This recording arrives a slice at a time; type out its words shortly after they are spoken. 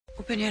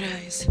Open your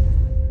eyes.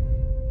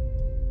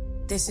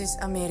 This is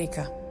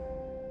America,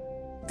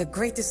 the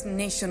greatest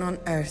nation on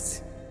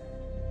earth,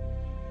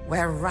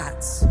 where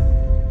rats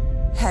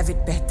have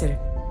it better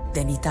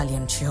than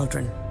Italian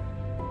children.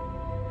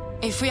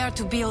 If we are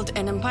to build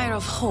an empire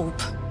of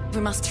hope,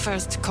 we must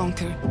first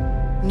conquer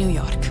New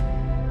York.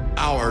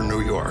 Our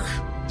New York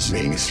is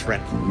being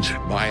threatened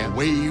by a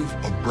wave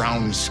of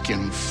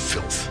brown-skin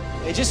filth.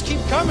 They just keep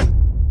coming.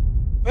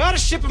 We ought to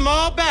ship them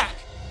all back.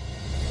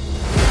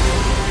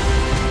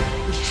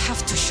 We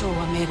have to show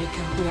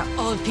America we are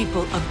all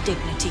people of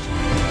dignity.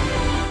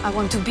 I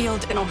want to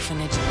build an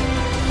orphanage.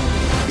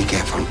 Be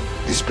careful.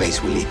 This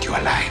place will eat you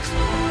alive.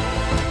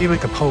 Even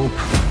the Pope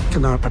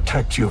cannot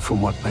protect you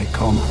from what may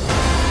come.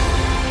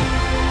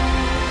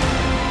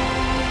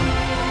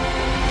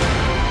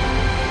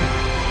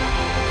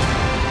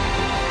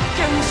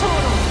 Che un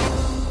solo,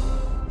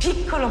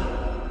 piccolo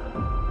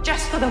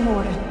gesto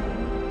d'amore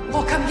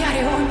può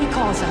cambiare ogni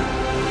cosa.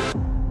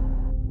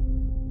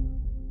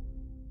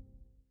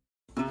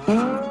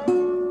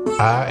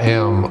 I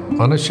am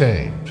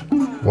unashamed.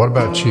 What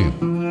about you?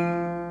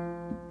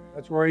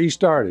 That's where he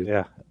started.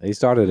 Yeah, he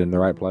started in the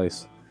right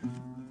place.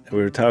 We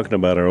were talking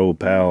about our old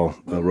pal,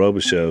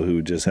 Robichaux, who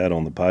we just had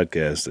on the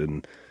podcast,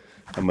 and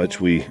how much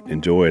we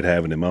enjoyed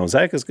having him on.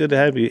 Zach, it's good to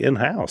have you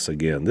in-house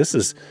again. This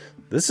is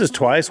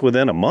twice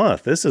within a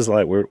month. This is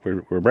like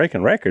we're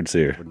breaking records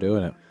here. We're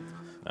doing it.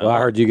 Well, I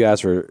heard you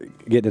guys were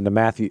getting into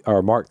Matthew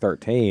or Mark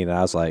 13. And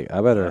I was like,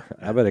 I better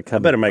come. I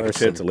better make a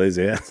trip to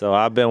Louisiana. So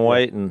I've been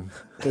waiting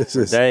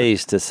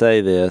days to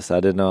say this. I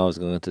didn't know I was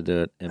going to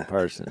do it in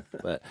person,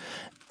 but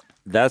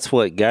that's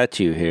what got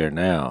you here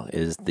now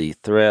is the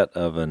threat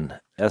of an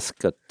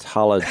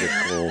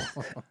eschatological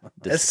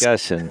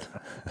discussion.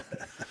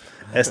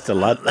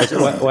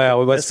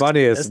 Well, what's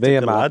funny is me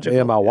and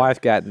my wife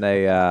got in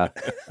a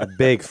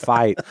big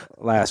fight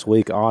last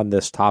week on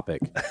this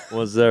topic.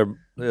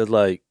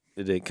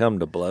 Did it come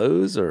to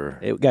blows or?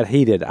 It got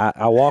heated.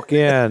 I walk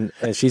in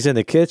and she's in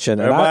the kitchen.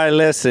 Everybody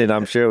listening,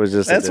 I'm sure it was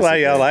just. That's why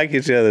y'all like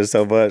each other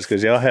so much,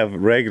 because y'all have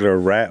regular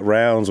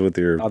rounds with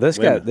your. Oh, this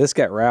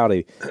got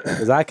rowdy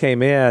because I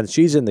came in.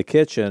 She's in the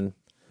kitchen,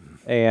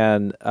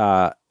 and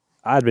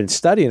I'd been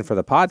studying for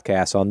the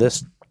podcast on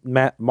this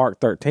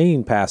Mark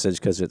 13 passage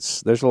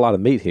because there's a lot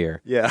of meat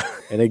here. Yeah,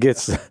 and it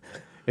gets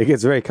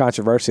very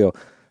controversial.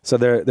 So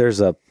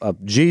there's a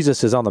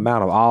Jesus is on the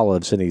Mount of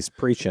Olives and he's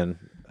preaching.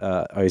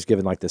 He's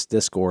giving like this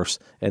discourse,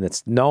 and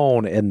it's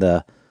known in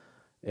the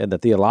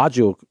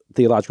theological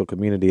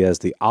community as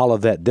the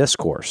Olivet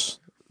Discourse.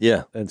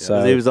 Yeah, and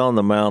so he was on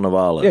the Mount of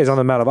Olives. Yeah, he's on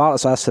the Mount of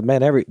Olives. So I said,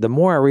 man, the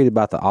more I read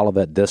about the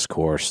Olivet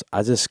Discourse,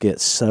 I just get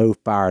so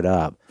fired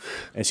up.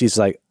 And she's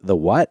like, the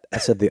what? I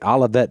said, the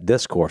Olivet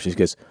Discourse. She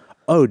goes,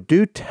 oh,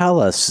 do tell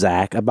us,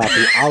 Zach, about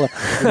the Olivet.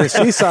 And then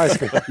she starts,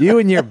 you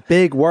and your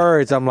big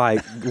words. I'm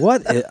like,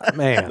 what?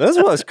 Man. This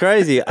was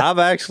crazy. I've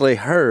actually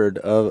heard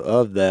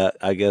of that,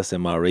 I guess,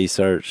 in my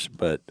research,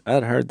 but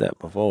I'd heard that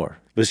before.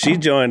 But she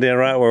joined in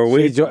right where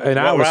we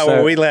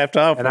where we left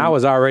off. And I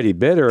was already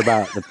bitter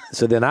about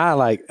so then I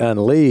like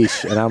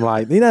unleash, and I'm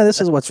like,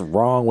 this is what's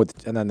wrong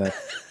with, and then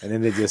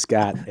it just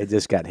got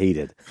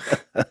heated.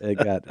 It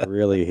got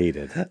really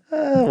heated.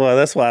 Well,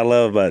 that's what I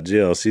love about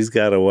Jill. She's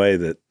got a way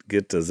that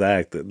get to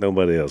Zach that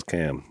nobody else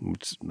can,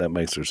 which that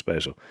makes her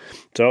special.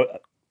 So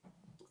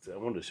I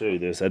wanted to show you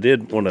this. I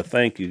did want to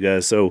thank you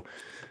guys. So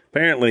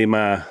apparently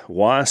my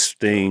wasp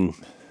sting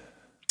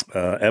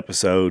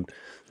episode,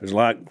 there's a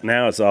lot,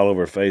 now it's all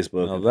over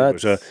Facebook. Oh,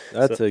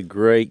 that's a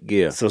great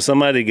gift. So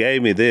somebody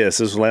gave me this.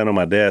 This was laying on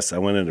my desk. I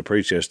went in to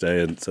preach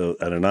yesterday, and so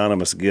an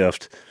anonymous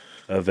gift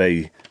of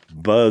a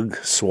bug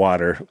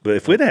swatter. But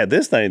if we'd had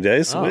this thing,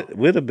 Jace,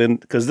 we'd have been,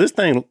 because this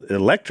thing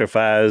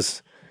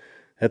electrifies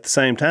at the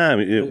same time.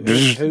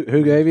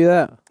 Who gave you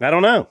that? I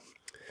don't know.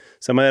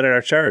 Somebody at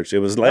our church. It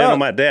was laying on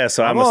my desk.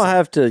 So I'm going to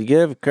have to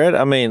give credit.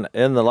 I mean,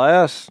 in the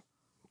last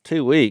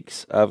 2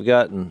 weeks, I've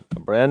gotten a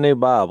brand new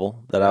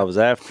Bible that I was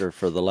after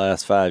for the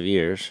last 5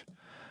 years.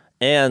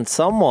 And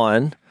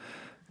someone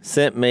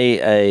sent me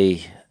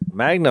a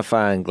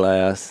magnifying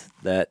glass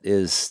that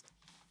is,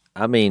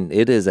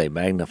 it is a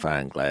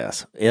magnifying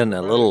glass in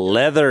a little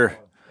leather.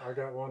 I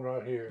got one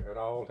right here at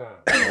all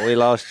times. We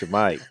lost your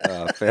mic,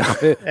 Phil.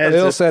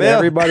 Phil said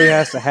everybody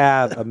has to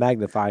have a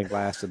magnifying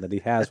glass and that he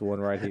has one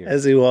right here.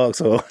 As he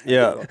walks on.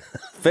 Yeah.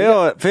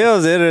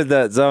 Phil's entered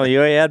that zone. You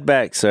had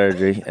back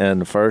surgery,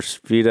 and the first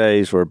few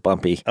days were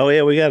bumpy. Oh,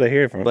 yeah, we got to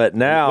hear from him. But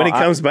now, when he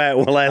comes back,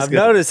 we'll ask him.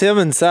 I've noticed him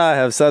and Si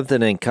have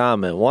something in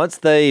common. Once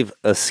they've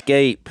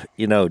escaped,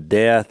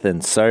 death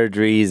and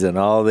surgeries and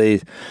all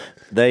these,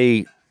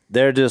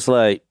 they're just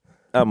like,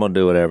 I'm going to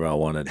do whatever I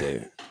want to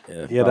do.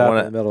 Get up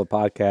in the middle of the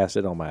podcast,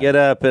 it don't matter. Get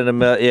up in the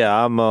middle. Yeah,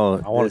 I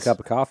want a cup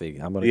of coffee.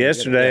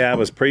 Yesterday, I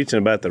was preaching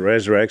about the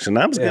resurrection.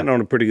 I was getting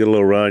on a pretty good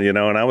little run, and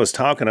I was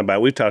talking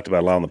about, we've talked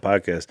about a lot on the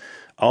podcast,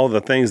 all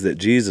the things that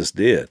Jesus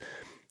did,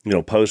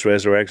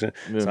 post-resurrection.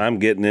 Yeah. So I'm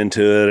getting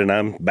into it, and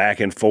I'm back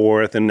and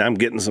forth, and I'm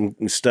getting some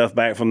stuff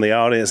back from the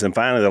audience. And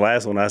finally, the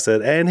last one, I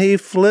said, and he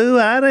flew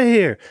out of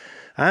here.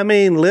 I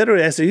mean,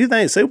 literally, I said, you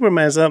think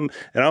Superman's something?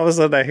 And all of a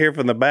sudden I hear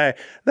from the back,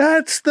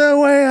 that's the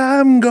way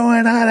I'm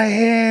going out of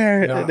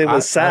here. No, and it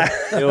was Si.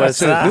 I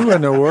said, who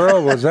in the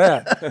world was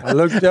that? I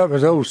looked up,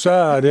 his old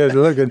side is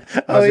looking.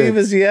 He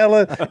was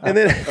yelling. And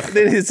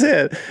then he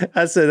said,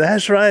 I said,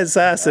 that's right, Si.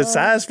 I said,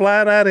 Si's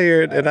flying out of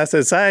here. And I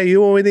said, Si,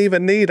 you won't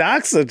even need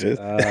oxygen.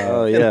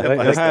 Oh,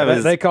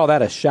 yeah. They call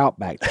that a shout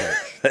back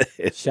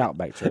church. Shout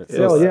back church.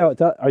 Phil,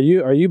 are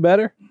you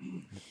better?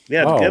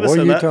 Yeah, give us,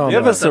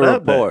 give us a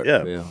report.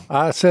 Yeah.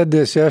 I said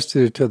this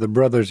yesterday to the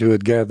brothers who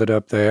had gathered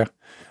up there.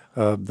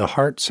 The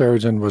heart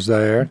surgeon was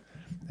there,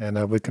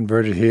 and we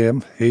converted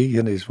him, he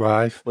and his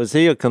wife. Was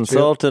he a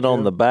consultant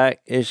on the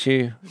back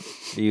issue?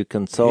 Do you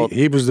consult?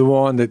 He was the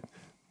one that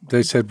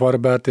they said, what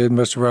about this,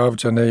 Mr.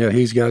 Robertson?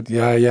 He's got,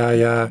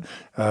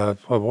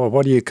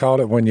 what do you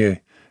call it when you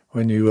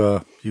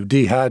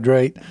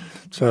dehydrate?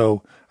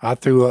 So I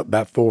threw up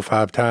about 4 or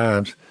 5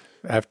 times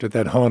after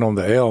that hunt on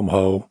the elm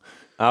hole.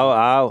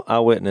 I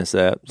witnessed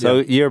that. So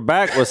your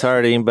back was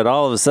hurting, but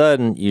all of a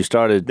sudden you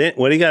started.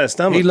 What do you got a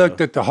stomach? He looked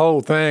at the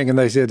whole thing and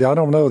they said, I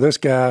don't know this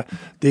guy,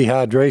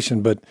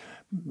 dehydration, but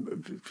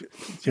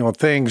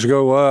things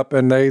go up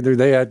and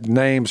they had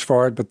names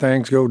for it, but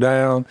things go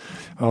down.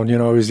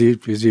 Is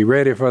he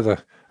ready for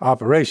the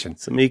operation?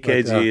 Some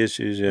EKG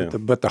issues, yeah.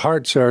 But the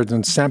heart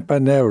surgeon,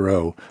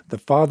 Sampanero, the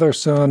Father,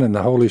 Son, and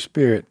the Holy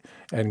Spirit,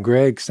 and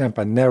Greg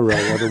Sampanero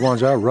are the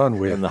ones I run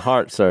with. And the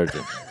heart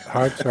surgeon.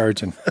 Heart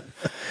surgeon.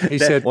 He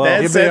said,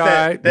 well, he'll be all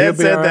right. Dad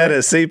said that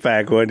at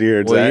CPAC one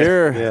year.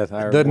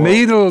 The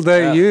needle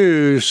they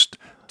used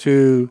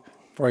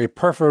for a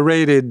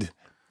perforated,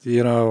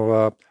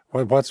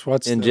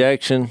 what's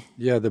injection?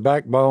 The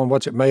backbone.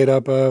 What's it made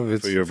up of?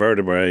 It's for your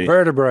vertebrae.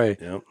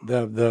 Yep.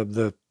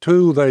 The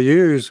tool they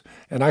use,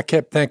 and I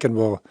kept thinking,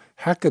 well,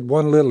 how could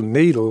one little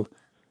needle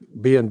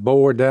being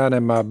bored down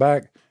in my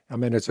back? I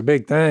mean, it's a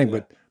big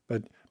thing,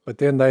 but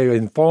then they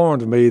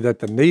informed me that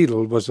the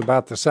needle was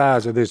about the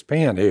size of this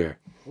pen here.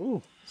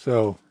 Ooh.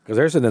 So, because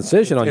there's an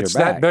incision on your back. It's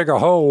that big a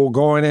hole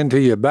going into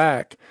your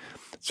back.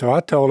 So I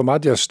told him, I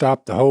just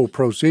stopped the whole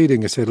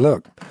proceeding and said,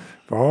 look,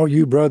 for all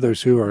you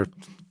brothers who are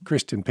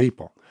Christian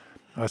people,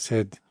 I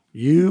said,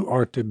 you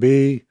are to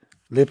be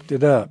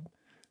lifted up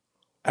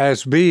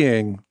as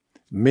being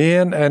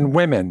men and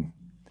women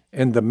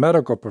in the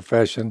medical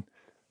profession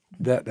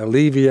that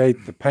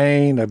alleviate the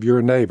pain of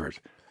your neighbors.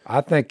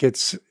 I think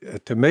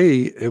to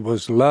me, it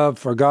was love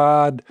for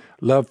God,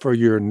 love for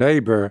your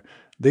neighbor.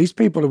 These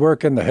people who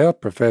work in the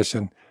health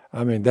profession,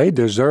 I mean, they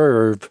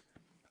deserve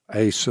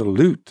a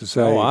salute to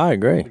say. Oh, I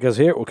agree. Because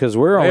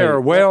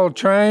they're well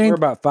trained. We're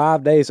about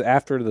 5 days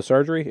after the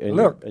surgery. And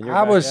look,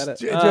 I was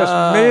just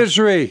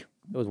misery.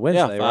 It was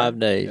Wednesday. 5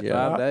 days.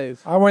 Yeah, 5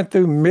 days. I went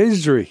through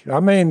misery. I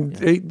mean,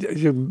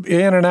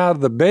 in and out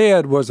of the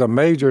bed was a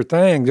major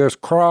thing.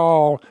 Just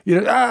crawl.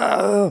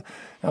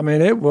 I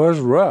mean, it was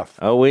rough.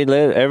 Oh,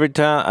 every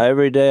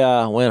day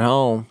I went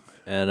home,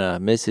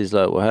 and Missy's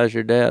like, well, how's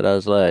your dad? I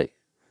was like,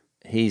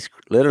 he's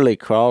literally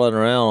crawling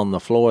around on the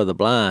floor of the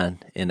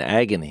blind in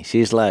agony.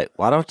 She's like,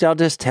 why don't y'all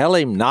just tell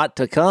him not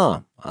to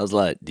come? I was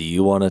like, do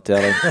you want to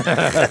tell him?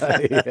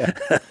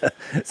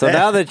 So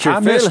now that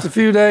you're missed a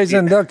few days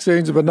in duck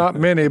season, but not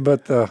many,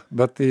 but the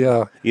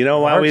you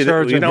know why they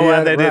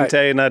didn't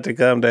tell you not to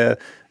come, Dad?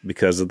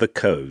 Because of the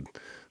code.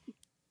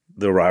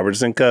 The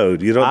Robertson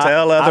Code. You don't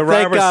tell other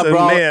Robertson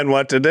men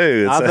what to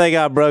do. I think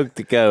I broke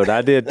the code.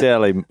 I did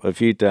tell him a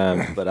few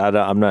times, but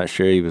I'm not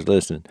sure he was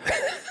listening.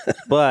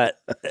 But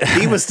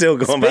he was still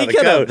going by the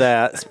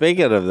code.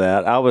 Speaking of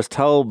that, I was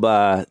told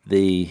by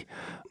the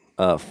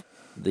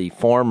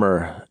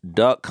former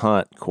duck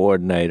hunt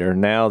coordinator,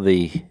 now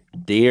the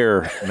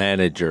deer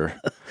manager.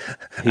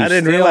 I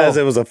didn't realize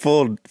it was a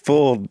full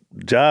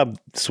job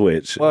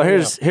switch. Well,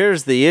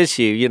 here's the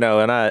issue,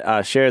 and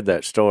I shared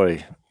that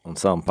story on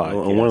some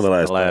podcast, on one of the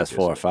last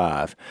 4 or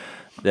 5,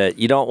 that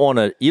you don't want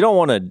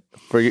to,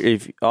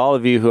 if all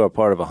of you who are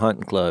part of a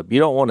hunting club, you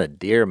don't want a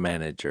deer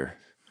manager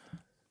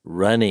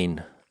running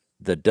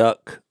the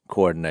duck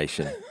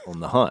coordination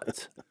on the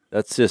hunts.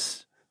 That's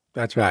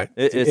right.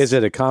 Is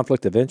it a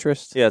conflict of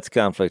interest? Yeah, it's a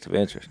conflict of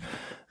interest.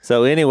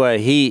 So anyway,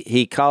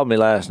 he called me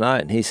last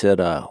night and he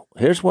said,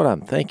 here's what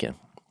I'm thinking.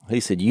 He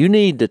said, you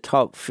need to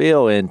talk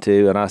Phil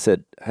into, and I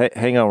said, hey,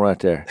 hang on right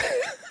there.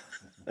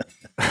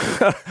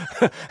 I'm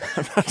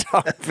not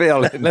talking Phil.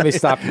 Let me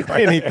stop you.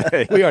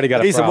 Anything. We already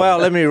got a He said, well,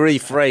 let me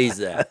rephrase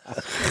that.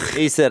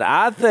 He said,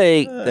 I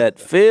think that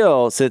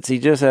Phil, since he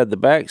just had the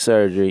back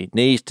surgery,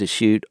 needs to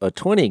shoot a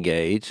 20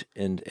 gauge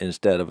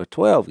instead of a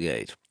 12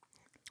 gauge.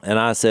 And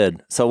I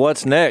said, so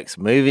what's next?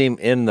 Move him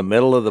in the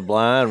middle of the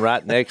blind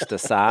right next to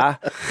Si,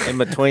 in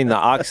between the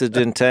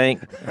oxygen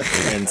tank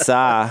and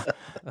Si.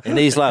 And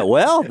he's like,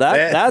 well,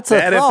 that's a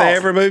thought. If they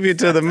ever move you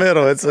to the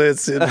middle, it's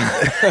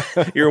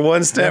you're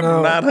one step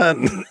from not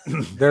hunting.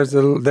 There was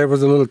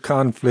a little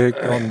conflict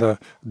on the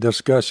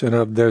discussion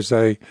of there's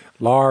a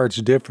large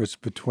difference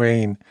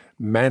between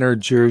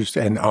managers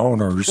and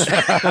owners.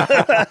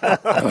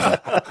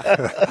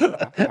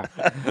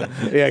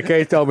 Yeah,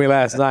 Kate told me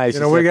last night.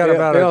 You know, we got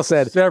about Phil a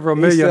said, several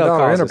he $1 million still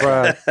calls us.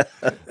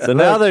 enterprise. So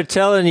now they're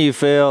telling you,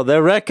 Phil,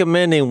 they're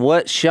recommending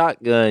what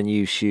shotgun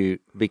you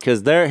shoot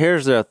because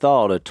here's their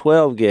thought: a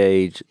 12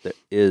 gauge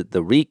is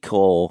the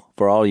recoil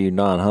for all you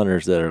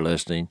non-hunters that are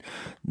listening.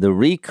 The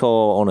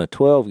recoil on a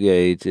 12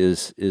 gauge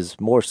is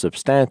more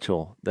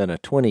substantial than a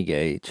 20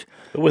 gauge.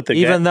 With the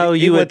Even though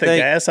you would the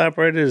think gas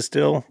operated is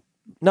still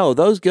no,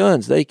 those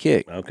guns they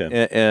kick.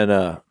 Okay,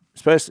 and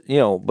especially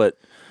but.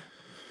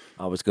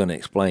 I was going to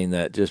explain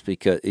that just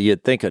because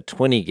you'd think a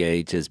 20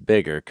 gauge is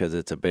bigger because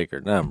it's a bigger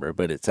number,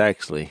 but it's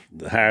actually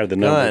the higher the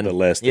number, the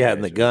less. Yeah,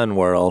 in the gun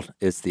world,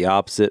 it's the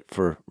opposite.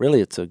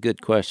 It's a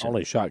good question.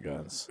 Only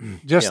shotguns.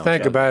 Just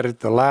think about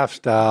it, the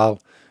lifestyle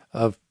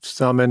of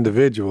some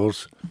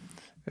individuals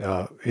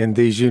in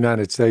these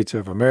United States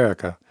of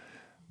America,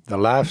 the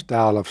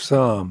lifestyle of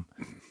some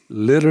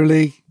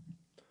literally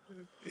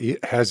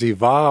has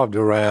evolved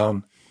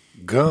around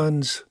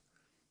guns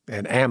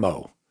and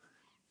ammo.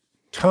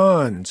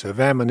 Tons of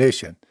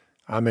ammunition.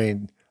 I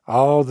mean,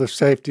 all the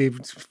safety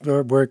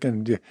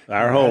working.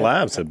 Our whole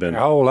lives have been.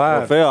 Our whole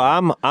lives.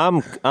 Well,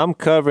 Phil, I'm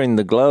covering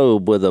the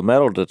globe with a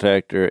metal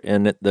detector,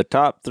 and the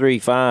top 3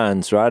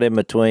 finds right in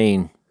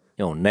between,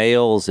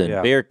 nails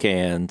and beer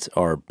cans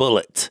are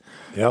bullets.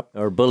 Yep.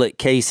 Or bullet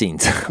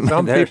casings.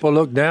 Some people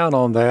look down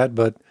on that,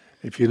 but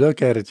if you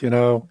look at it,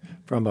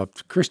 from a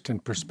Christian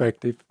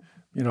perspective,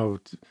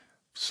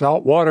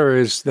 salt water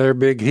is their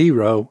big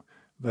hero,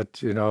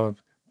 but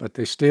but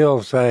they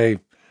still say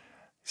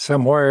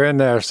somewhere in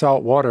there,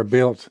 salt water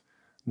built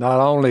not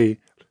only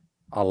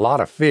a lot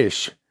of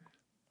fish.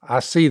 I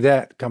see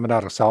that coming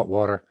out of salt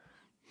water,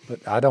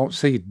 but I don't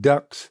see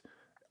ducks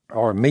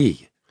or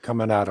me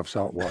coming out of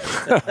salt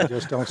water. I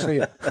just don't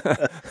see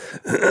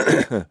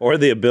it. Or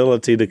the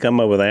ability to come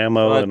up with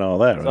ammo and all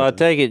that. Right? So I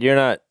take it you're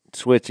not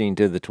switching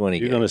to the 20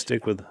 You're gauge. going to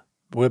stick with.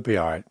 We'll be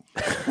all right.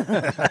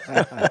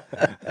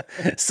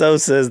 So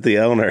says the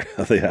owner.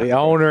 The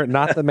owner,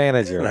 not the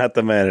manager. Not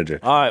the manager.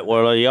 All right,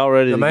 well, are y'all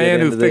ready The to man get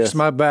who into fixed this?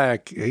 my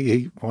back,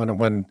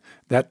 when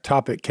that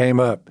topic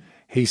came up,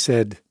 he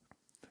said,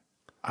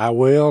 I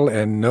will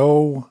in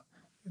no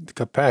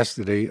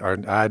capacity, or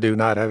I do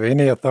not have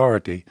any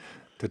authority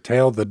to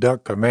tell the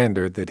duck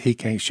commander that he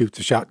can't shoot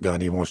the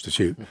shotgun he wants to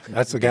shoot.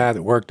 That's the guy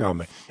that worked on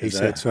me. He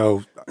said,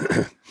 so...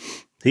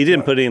 He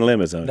didn't put any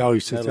limits on it. No, he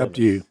said, it's up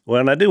to you.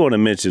 Well, and I do want to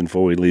mention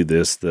before we leave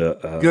this,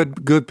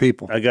 Good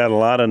people. I got a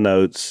lot of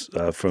notes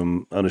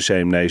from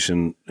Unashamed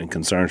Nation and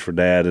concerns for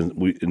Dad,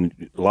 and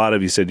a lot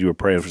of you said you were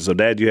praying for. So,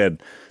 Dad, you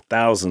had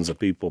thousands of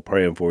people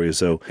praying for you.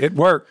 So it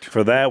worked.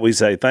 For that, we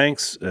say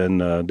thanks, and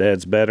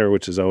Dad's better,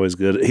 which is always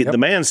good. The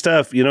man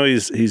stuff,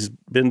 he's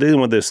been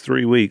dealing with this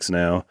 3 weeks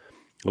now,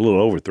 a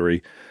little over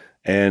 3,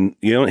 and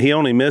he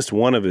only missed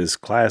one of his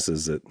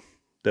classes at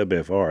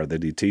WFR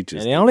that he teaches.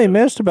 And he only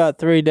missed about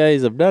 3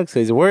 days of duck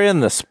season. We're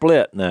in the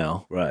split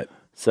now. Right.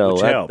 So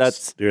which helps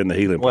that's during the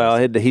healing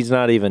process. Well, he's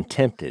not even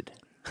tempted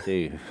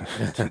to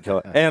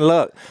go. And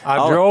look,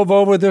 I drove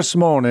over this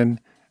morning.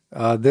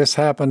 This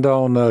happened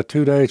on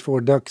 2 days before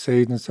duck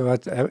season. So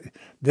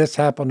this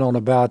happened on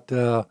about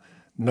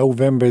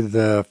November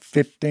the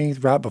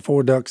 15th, right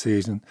before duck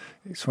season.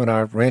 It's when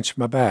I wrenched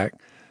my back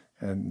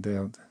and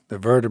the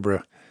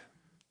vertebra,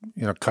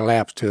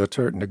 collapsed to a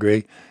certain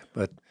degree.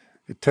 But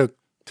it took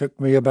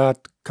me about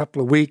a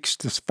couple of weeks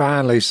to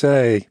finally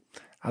say,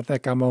 I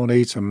think I'm going to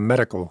need some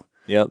medical.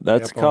 Yep,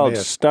 that's called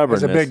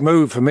stubbornness. It's a big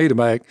move for me to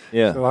make.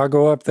 Yeah. So I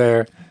go up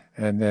there,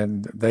 and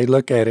then they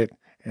look at it,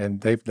 and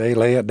they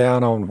lay it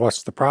down on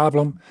what's the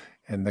problem.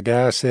 And the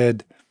guy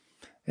said,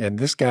 and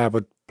this guy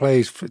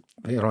plays,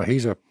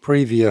 he's a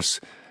previous,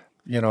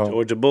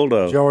 Georgia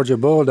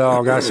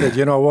Bulldog. I said,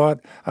 you know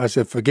what? I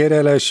said, forget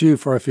LSU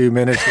for a few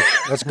minutes.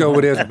 Let's go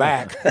with his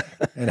back.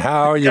 And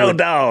how are you? Go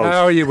Dogs.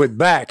 How are you with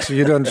back? So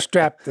you done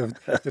strapped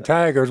the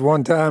Tigers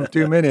one time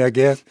too many, I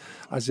guess.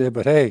 I said,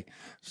 but hey.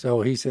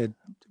 So he said,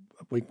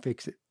 we can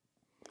fix it.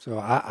 So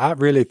I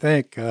really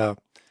think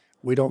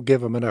we don't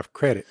give them enough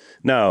credit.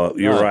 No,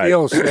 you're right.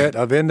 Skill set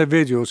of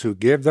individuals who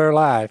give their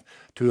life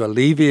to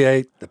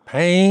alleviate the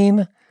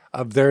pain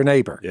of their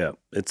neighbor. Yeah,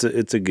 it's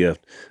a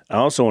gift. I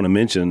also want to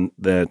mention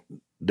that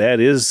Dad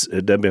is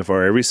at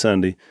WFR every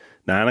Sunday,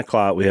 9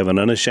 o'clock. We have an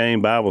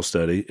Unashamed Bible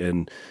study,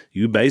 and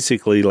you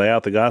basically lay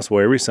out the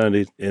gospel every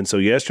Sunday. And so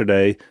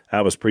yesterday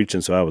I was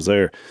preaching, so I was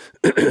there,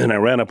 and I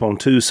ran up on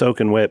 2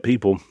 soaking wet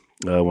people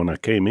when I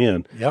came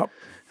in. Yep.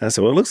 I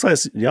said, well, it looks like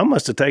y'all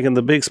must have taken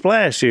the big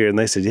splash here. And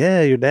they said,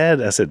 yeah, your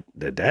dad. I said,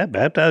 did Dad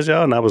baptize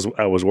y'all? And I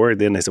was worried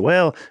then. They said,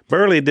 well,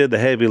 Burley did the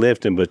heavy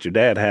lifting, but your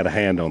dad had a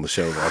hand on the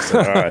shoulder. I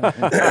said,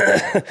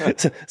 all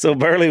right. So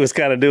Burley was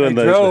kind of doing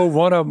those. Drove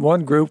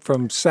one group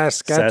from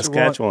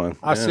Saskatchewan.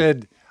 I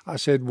said,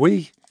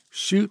 we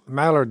shoot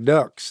mallard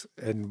ducks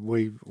and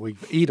we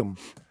eat them.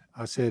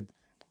 I said,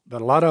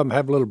 but a lot of them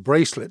have little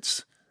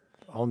bracelets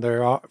on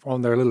their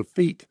little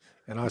feet.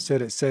 And I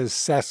said, it says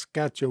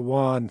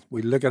Saskatchewan.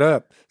 We look it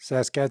up.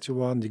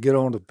 Saskatchewan, you get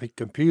on the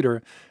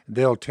computer, and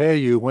they'll tell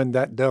you when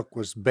that duck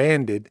was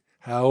banded,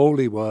 how old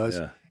he was,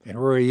 and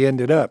where he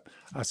ended up.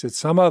 I said,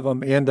 some of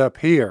them end up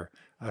here.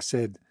 I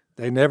said,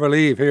 they never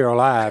leave here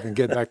alive and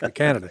get back to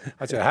Canada.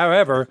 I said,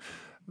 however,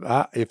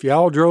 if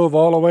y'all drove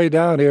all the way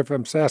down here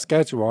from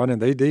Saskatchewan,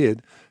 and they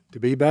did, to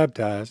be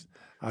baptized,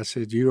 I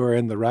said, you are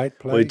in the right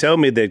place. Well, he told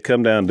me they'd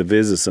come down to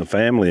visit some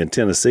family in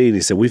Tennessee, and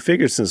he said, we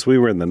figured since we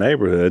were in the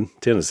neighborhood,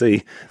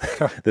 Tennessee,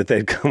 that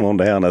they'd come on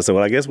down. I said,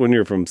 well, I guess when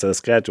you're from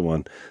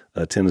Saskatchewan,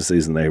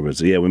 Tennessee's the neighborhood.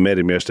 So, yeah, we met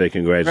him yesterday.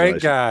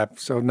 Congratulations. Great guy.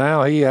 So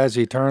now he has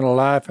eternal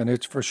life, and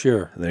it's for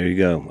sure. There you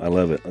go. I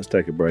love it. Let's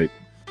take a break.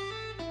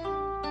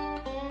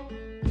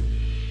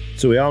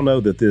 So we all know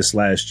that this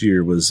last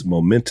year was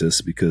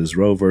momentous because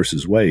Roe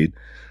versus Wade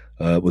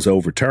was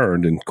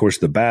overturned. And, of course,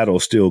 the battle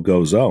still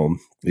goes on.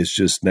 It's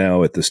just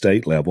now at the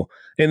state level,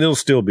 and it'll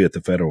still be at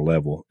the federal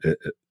level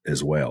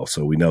as well.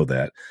 So we know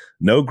that.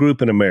 No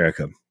group in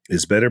America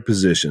is better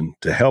positioned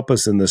to help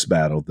us in this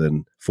battle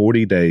than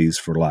 40 Days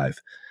for Life.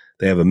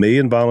 They have 1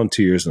 million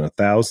volunteers in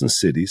 1,000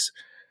 cities.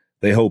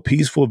 They hold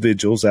peaceful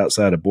vigils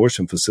outside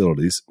abortion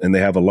facilities, and they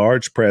have a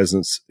large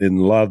presence in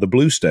a lot of the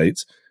blue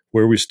states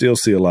where we still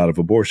see a lot of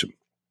abortion.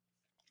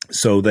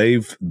 So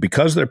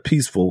because they're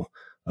peaceful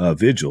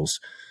vigils,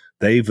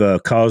 they've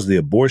caused the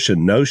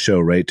abortion no-show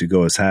rate to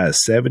go as high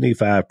as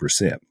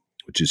 75%,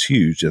 which is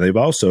huge. And they've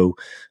also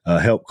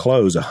helped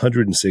close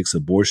 106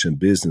 abortion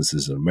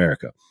businesses in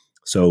America.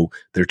 So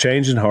they're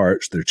changing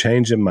hearts, they're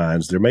changing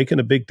minds, they're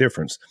making a big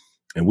difference.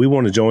 And we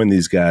want to join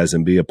these guys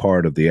and be a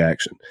part of the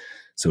action.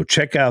 So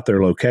check out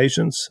their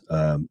locations.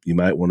 You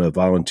might want to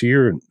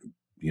volunteer and,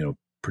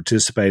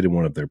 participate in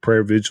one of their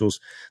prayer vigils.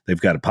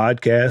 They've got a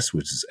podcast,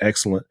 which is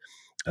excellent.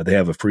 They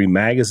have a free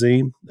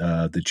magazine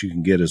that you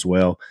can get as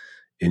well.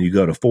 And you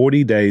go to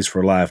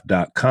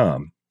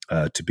 40daysforlife.com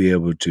to be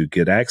able to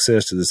get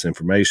access to this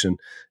information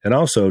and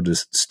also to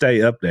stay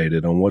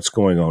updated on what's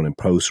going on in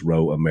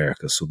post-Roe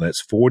America. So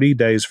that's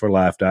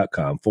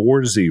 40daysforlife.com,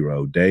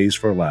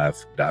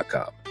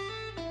 40daysforlife.com.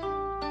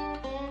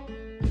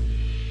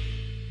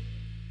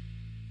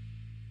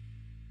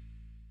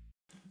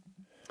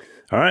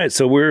 All right,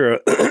 so we're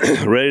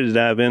ready to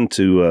dive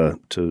into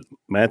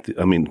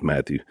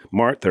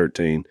Mark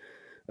 13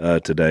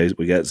 today.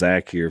 We got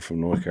Zach here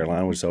from North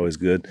Carolina, which is always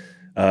good.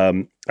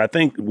 I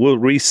think we'll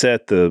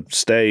reset the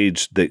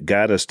stage that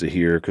got us to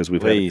here because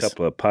we've had a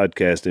couple of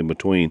podcasts in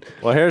between.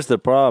 Well, here's the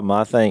problem,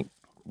 I think,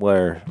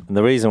 and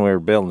the reason we're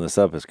building this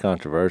up is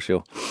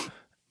controversial,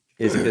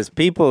 is because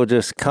people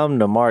just come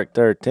to Mark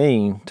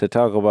 13 to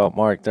talk about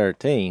Mark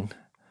 13.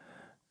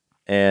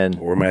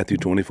 Or Matthew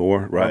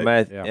 24,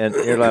 right? And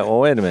you're like, well,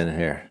 wait a minute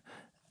here.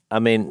 I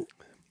mean,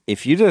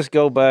 if you just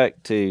go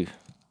back to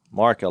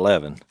Mark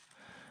 11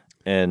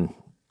 and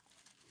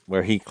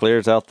where he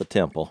clears out the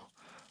temple,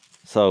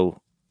 so,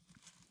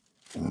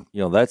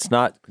 that's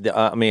not,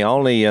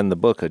 only in the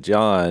book of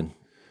John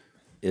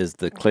is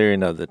the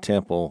clearing of the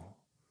temple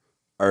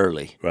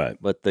early. Right.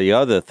 But the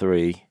other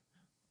three,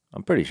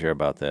 I'm pretty sure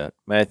about that,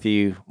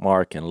 Matthew,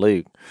 Mark, and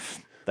Luke,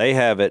 they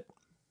have it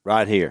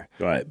right here.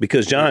 Right,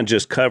 because John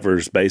just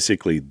covers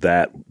basically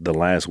the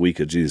last week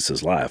of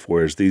Jesus' life,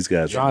 whereas these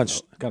guys... John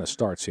kind of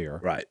starts here.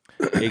 Right.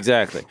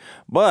 Exactly.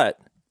 But,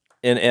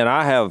 and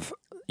I have,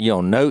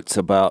 notes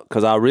about,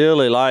 because I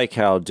really like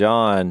how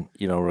John,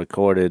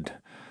 recorded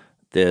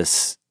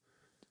this,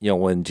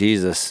 when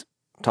Jesus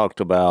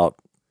talked about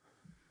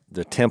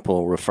the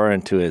temple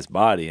referring to his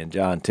body in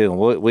John 2,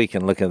 and we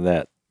can look at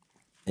that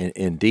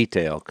in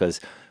detail, because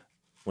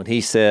when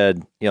he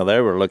said, they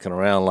were looking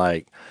around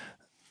like,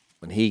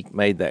 when he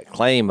made that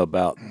claim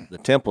about the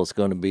temple's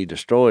going to be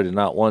destroyed and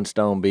not one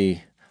stone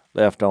be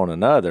left on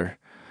another,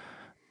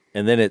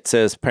 and then it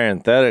says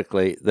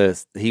parenthetically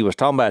that he was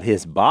talking about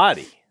his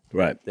body,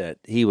 right? That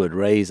he would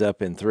raise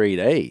up in 3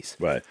 days,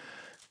 right?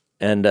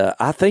 And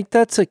I think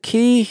that's a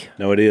key.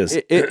 No, it is.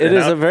 It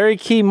is a very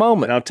key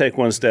moment. And I'll take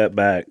one step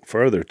back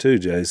further too,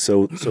 Jay.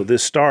 So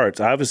this starts.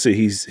 Obviously,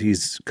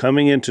 he's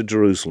coming into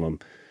Jerusalem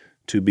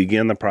to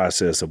begin the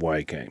process of why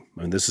he came,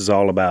 and this is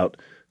all about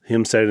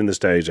him setting the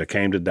stage. I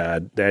came to die.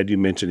 Dad, he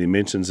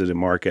mentions it in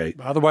Mark 8.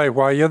 By the way,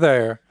 while you're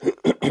there,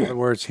 in other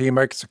words, he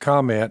makes a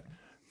comment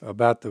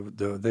about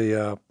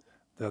the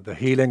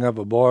healing of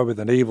a boy with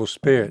an evil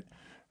spirit.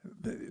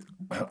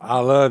 I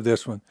love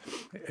this one.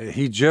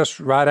 He just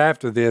right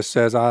after this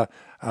says,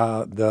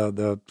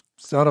 the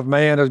Son of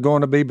Man is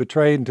going to be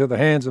betrayed into the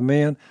hands of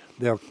men.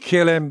 They'll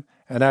kill him,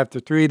 and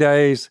after 3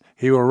 days,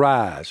 he will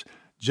rise.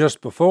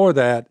 Just before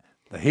that,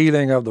 the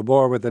healing of the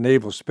boy with an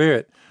evil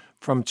spirit.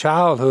 From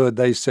childhood,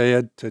 they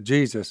said to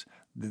Jesus,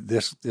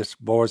 this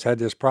boy's had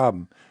this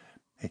problem.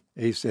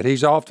 He said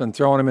he's often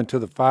thrown him into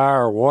the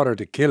fire or water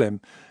to kill him.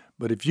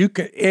 But if you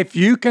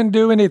can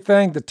do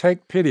anything to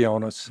take pity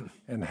on us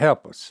and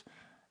help us.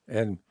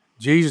 And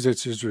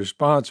Jesus'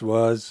 response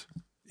was,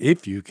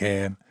 if you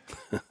can.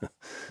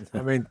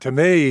 I mean, to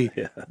me,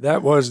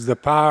 that was the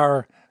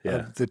power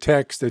of the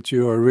text that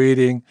you are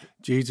reading.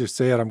 Jesus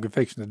said, I'm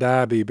fixing to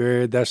die, be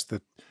buried. That's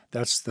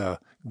the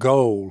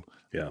goal.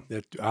 Yeah,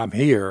 that I'm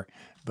here,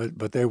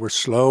 but they were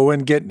slow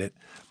in getting it.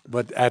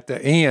 But at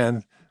the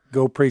end,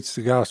 go preach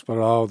the gospel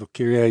to all the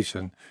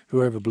creation.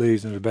 Whoever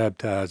believes and is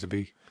baptized will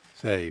be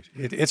saved.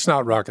 It's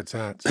not rocket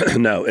science.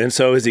 No. And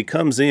so as he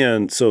comes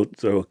in, so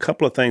a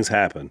couple of things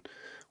happen.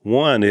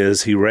 One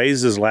is he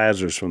raises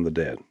Lazarus from the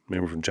dead.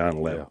 Remember from John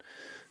 11. Yeah.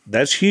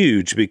 That's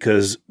huge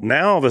because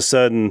now all of a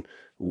sudden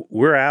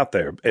we're out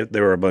there.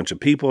 There are a bunch of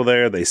people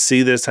there. They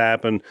see this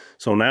happen.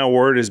 So now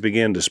word has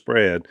begun to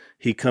spread.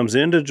 He comes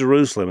into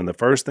Jerusalem, and the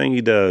first thing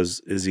he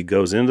does is he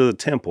goes into the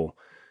temple.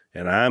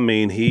 And I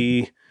mean,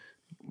 he,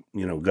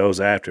 goes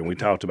after him. We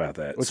talked about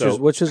that.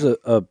 Which is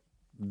a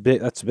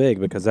big, that's big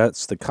because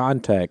that's the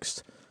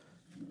context.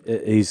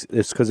 It's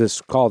because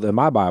it's called, in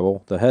my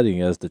Bible, the heading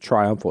is the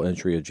triumphal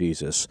entry of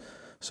Jesus.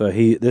 So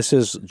this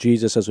is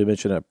Jesus, as we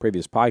mentioned in a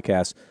previous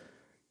podcast.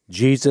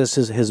 Jesus,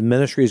 his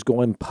ministry is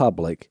going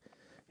public.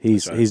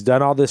 He's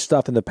done all this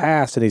stuff in the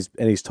past, and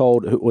he's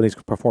told, when he's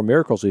performed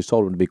miracles, he's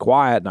told him to be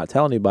quiet, not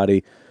tell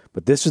anybody.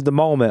 But this is the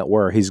moment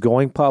where he's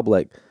going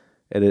public,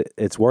 and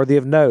it's worthy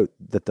of note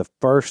that the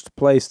first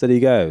place that he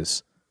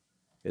goes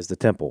is the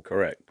temple.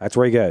 Correct. That's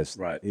where he goes.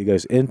 Right. He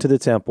goes into the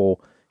temple,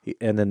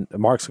 and then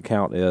Mark's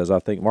account is, I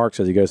think Mark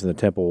says he goes in the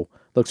temple,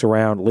 looks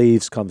around,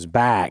 leaves, comes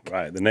back.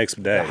 Right, the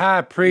next day. The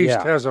high priest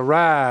has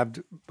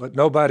arrived, but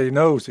nobody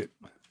knows it.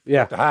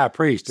 Yeah. The high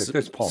priest at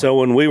this point. So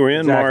when we were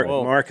in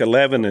Mark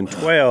 11 and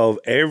 12,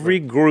 every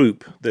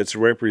group that's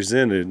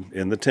represented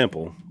in the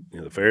temple,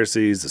 the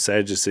Pharisees, the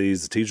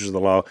Sadducees, the teachers of the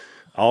law,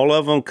 all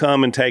of them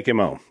come and take him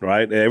on,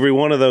 right? Every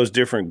one of those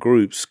different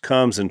groups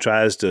comes and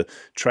tries to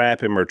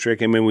trap him or trick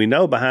him. And we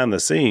know behind the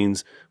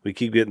scenes, we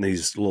keep getting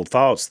these little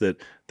thoughts that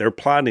they're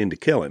plotting to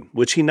kill him,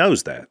 which he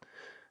knows that.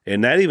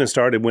 And that even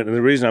started and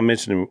the reason I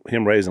mentioned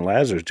him raising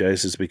Lazarus,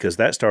 Jace, is because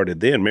that started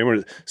then. Remember,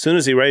 as soon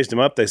as he raised him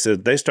up, they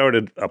said they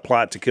started a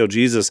plot to kill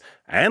Jesus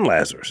and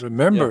Lazarus.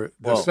 Remember,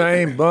 the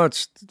same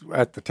bunch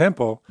at the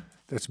temple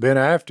that's been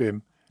after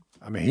him,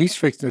 I mean, he's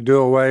fixing to do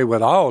away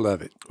with all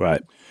of it.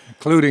 Right.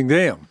 Including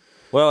them.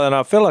 Well, and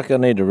I feel like I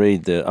need to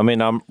read this. I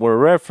mean,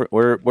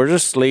 we're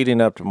just leading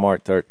up to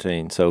Mark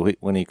 13. So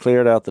when he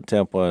cleared out the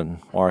temple in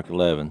Mark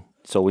 11.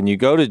 So when you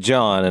go to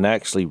John and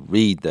actually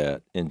read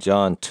that in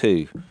John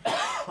 2,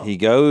 he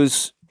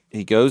goes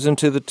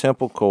into the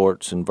temple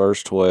courts in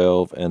verse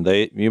 12, and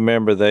you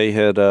remember they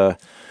had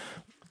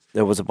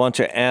there was a bunch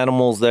of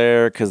animals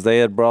there because they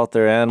had brought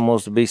their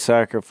animals to be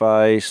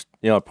sacrificed.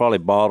 Probably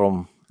bought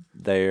them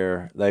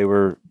there. They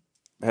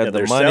had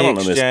the money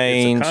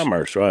exchange. It's a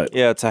commerce, right?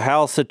 Yeah, it's a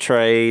house of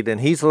trade,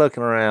 and he's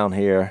looking around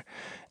here,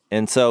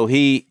 and so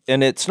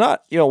and it's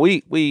not.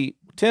 We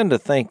tend to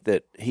think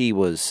that he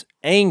was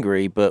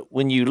angry, but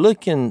when you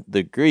look in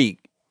the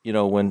Greek,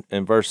 when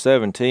in verse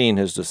 17,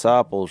 his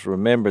disciples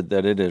remembered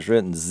that it is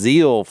written,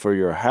 zeal for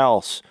your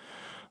house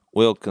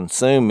will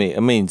consume me. I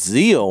mean,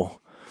 zeal,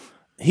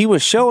 he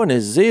was showing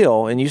his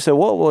zeal, and you said,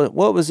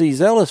 what was he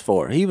zealous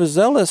for? He was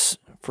zealous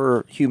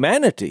for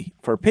humanity,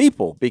 for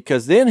people,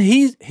 because then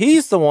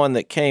he's the one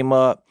that came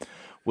up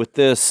with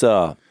this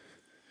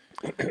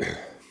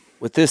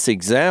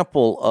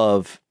example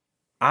of,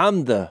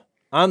 I'm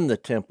the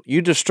temple.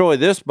 You destroy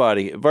this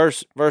body.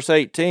 Verse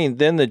 18,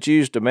 then the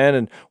Jews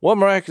demanded, what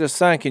miraculous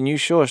sign can you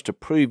show us to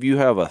prove you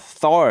have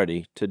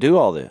authority to do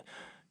all this?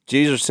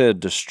 Jesus said,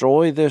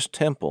 destroy this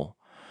temple,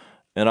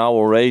 and I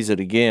will raise it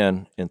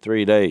again in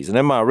 3 days. And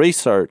in my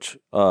research,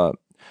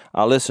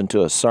 I listened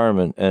to a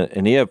sermon,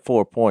 and he had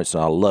 4 points,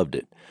 and I loved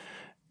it.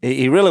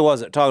 He really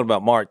wasn't talking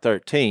about Mark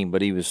 13,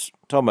 but he was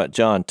talking about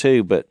John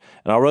 2. And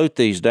I wrote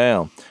these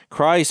down.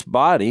 Christ's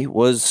body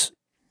was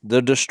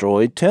the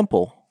destroyed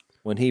temple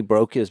when he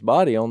broke his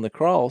body on the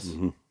cross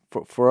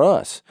for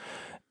us.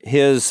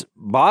 His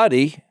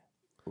body,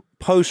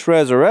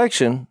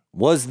 post-resurrection,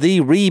 was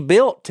the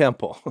rebuilt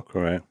temple.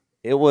 Correct.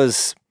 It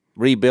was,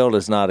 rebuilt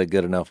is not a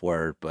good enough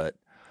word, but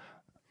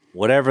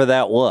whatever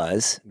that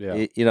was,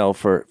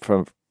 for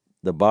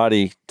the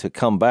body to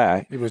come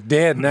back. He was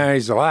dead, now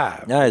he's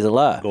alive. Now he's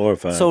alive.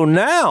 Glorified. So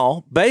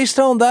now, based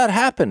on that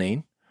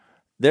happening,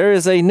 there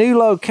is a new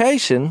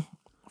location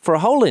for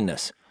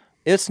holiness.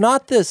 It's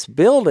not this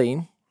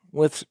building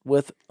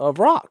of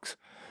rocks,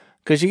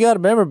 because you got to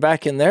remember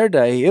back in their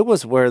day, it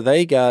was where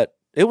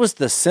it was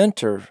the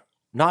center,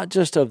 not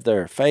just of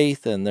their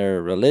faith and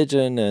their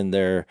religion and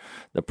the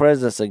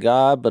presence of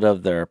God, but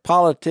of their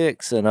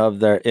politics and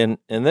of their, in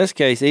this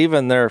case,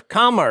 even their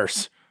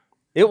commerce.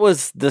 It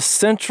was the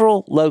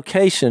central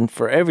location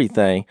for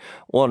everything.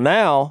 Well,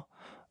 now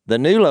the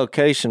new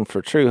location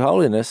for true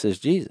holiness is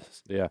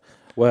Jesus. Yeah.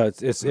 Well,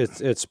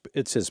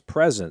 it's his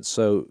presence.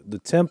 So the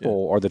temple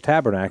or the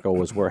tabernacle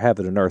was where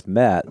heaven and earth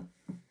met,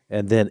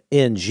 and then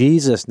in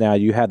Jesus now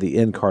you have the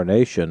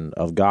incarnation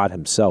of God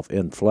Himself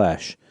in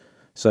flesh.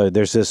 So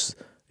there's this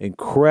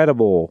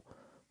incredible,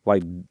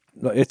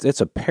 it's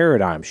a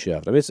paradigm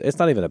shift. I mean, it's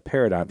not even a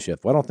paradigm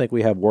shift. I don't think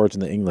we have words in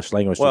the English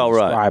language to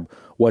describe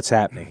what's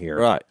happening here.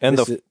 Right, and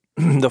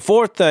the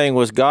fourth thing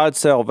was God's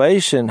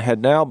salvation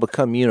had now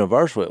become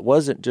universal. It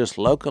wasn't just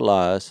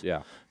localized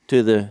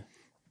to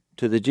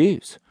the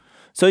Jews.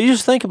 So you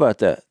just think about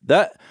that.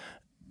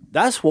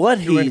 That's what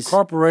to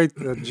incorporate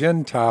the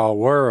Gentile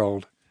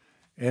world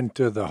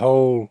into the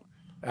whole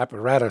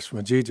apparatus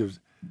when Jesus.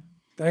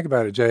 think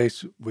about it,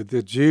 Jace. With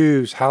the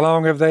Jews, how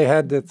long have they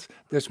had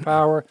this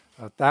power?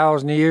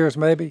 1,000 years,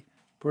 maybe,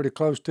 pretty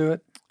close to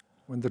it,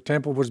 when the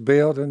temple was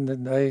built, and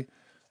then they.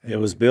 It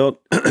was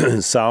built.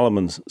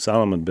 Solomon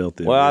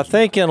built it. Well, I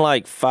think in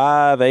like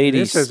 580.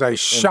 This is a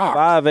shock.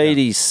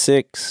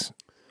 586.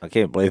 I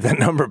can't believe that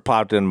number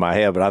popped into my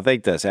head, but I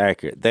think that's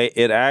accurate.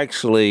 It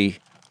actually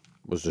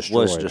was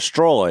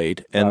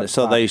destroyed, and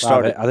so they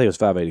started. I think it was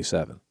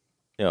 587.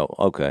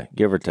 Okay,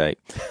 give or take.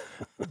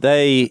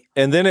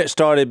 And then it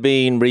started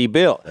being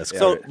rebuilt. That's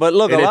so, but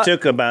look, and it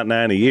took about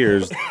 90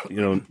 years.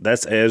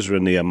 That's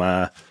Ezra,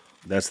 Nehemiah.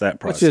 That's that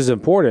process. Which is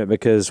important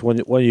because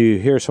when you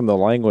hear some of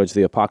the language,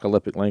 the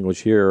apocalyptic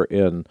language here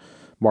in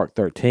Mark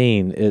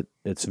 13,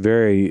 it's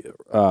very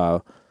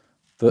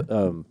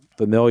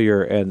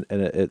familiar and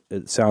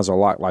it sounds a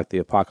lot like the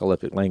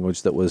apocalyptic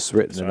language that was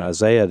written in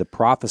Isaiah to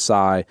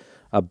prophesy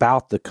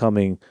about the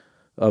coming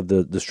of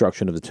the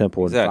destruction of the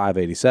temple in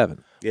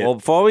 587. Yeah. Well,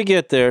 before we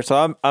get there,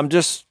 so I'm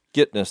just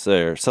getting us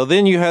there. So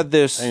then you had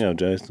this. Hang on,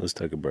 Jason. Let's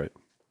take a break.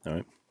 All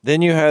right.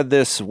 Then you had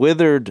this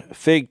withered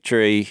fig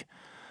tree.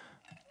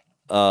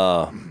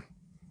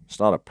 It's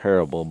not a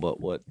parable, but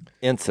what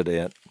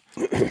incident,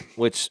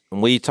 which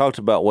we talked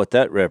about what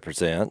that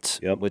represents,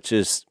 which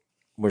is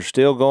we're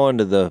still going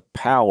to the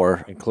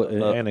power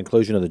and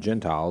inclusion of the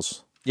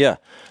Gentiles. Yeah,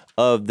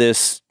 of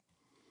this,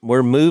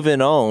 we're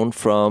moving on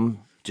from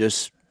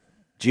just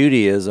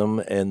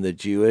Judaism and the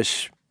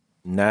Jewish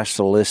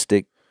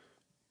nationalistic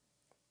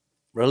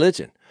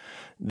religion.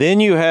 Then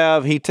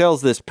he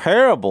tells this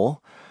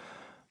parable.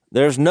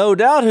 There's no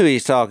doubt who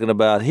he's talking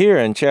about here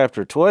in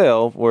chapter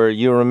 12, where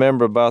you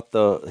remember about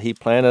he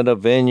planted a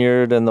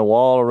vineyard and the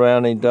wall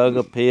around, he dug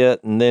a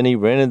pit, and then he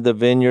rented the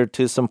vineyard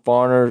to some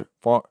farmers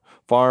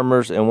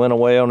and went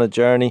away on a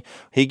journey.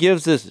 He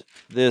gives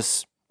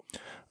this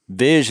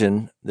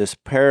vision, this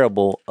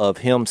parable of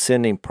him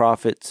sending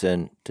prophets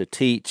and to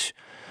teach,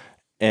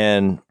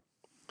 and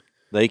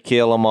they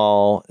kill them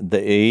all.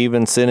 They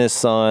even sent his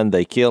son.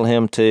 They kill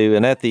him too.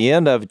 And at the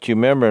end of it, you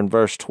remember in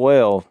verse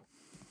 12,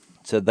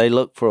 said they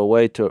looked for a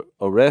way to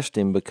arrest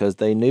him because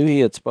they knew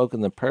he had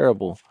spoken the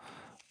parable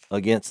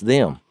against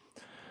them.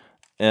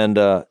 And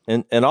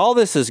all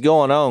this is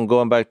going on,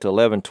 going back to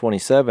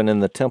 11:27 in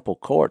the temple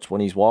courts,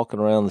 when he's walking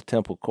around the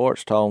temple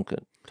courts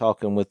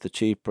talking with the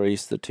chief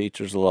priests, the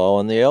teachers of law,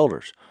 and the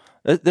elders.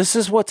 This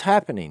is what's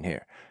happening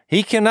here.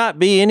 He cannot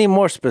be any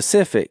more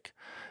specific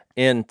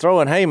in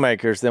throwing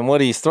haymakers than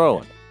what he's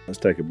throwing. Let's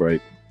take a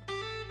break.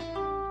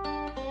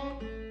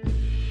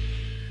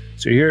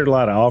 So you hear a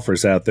lot of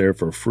offers out there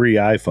for free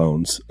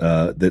iPhones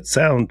that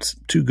sounds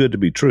too good to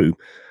be true,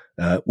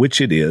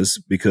 which it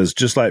is, because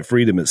just like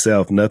freedom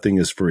itself, nothing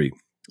is free.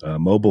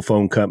 Mobile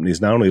phone companies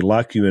not only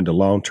lock you into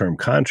long-term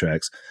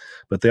contracts,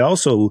 but they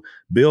also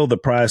bill the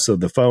price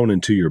of the phone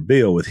into your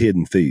bill with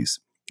hidden fees.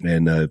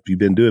 And if you've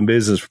been doing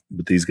business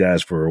with these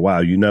guys for a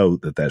while, you know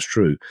that that's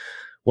true.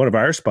 One of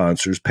our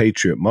sponsors,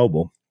 Patriot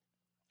Mobile,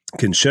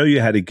 can show you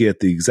how to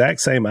get the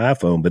exact same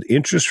iPhone, but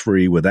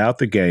interest-free without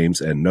the games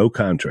and no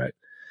contract.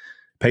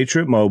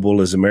 Patriot Mobile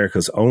is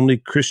America's only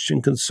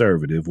Christian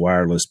conservative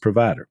wireless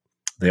provider.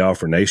 They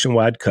offer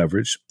nationwide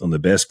coverage on the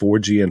best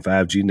 4G and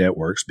 5G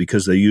networks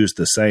because they use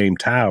the same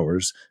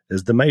towers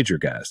as the major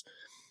guys.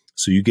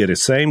 So you get the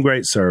same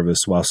great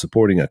service while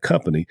supporting a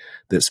company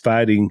that's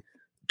fighting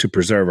to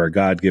preserve our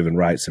God-given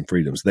rights and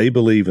freedoms. They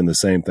believe in the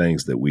same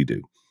things that we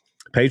do.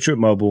 Patriot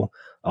Mobile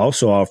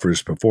also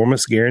offers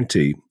performance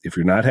guarantee. If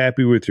you're not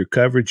happy with your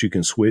coverage, you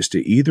can switch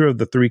to either of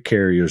the three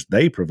carriers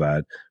they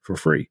provide for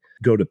free.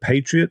 Go to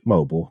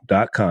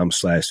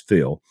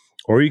patriotmobile.com/Phil,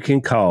 or you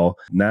can call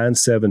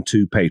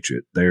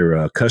 972-PATRIOT.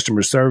 Their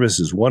customer service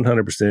is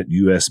 100%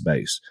 U.S.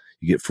 based.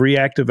 You get free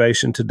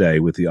activation today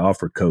with the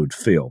offer code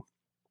Phil.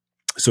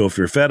 So if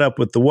you're fed up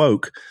with the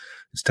woke,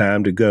 it's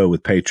time to go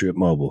with Patriot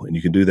Mobile. And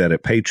you can do that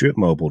at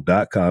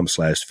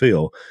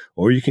patriotmobile.com/Phil,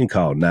 or you can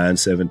call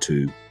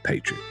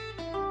 972-PATRIOT.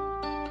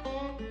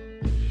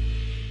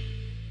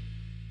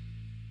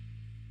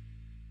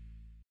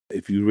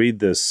 If you read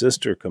the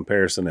sister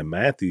comparison in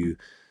Matthew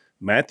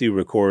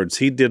records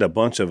he did a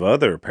bunch of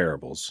other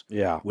parables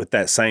with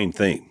that same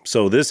theme.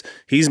 So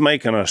he's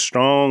making a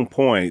strong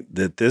point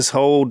that this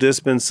whole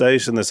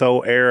dispensation, this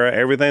whole era,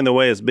 everything the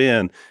way it's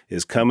been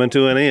is coming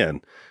to an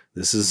end.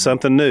 This is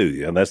something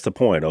new, and that's the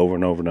point over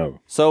and over and over.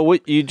 So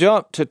you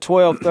jump to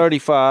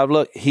 12:35.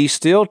 Look, he's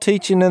still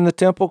teaching in the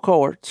temple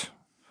courts.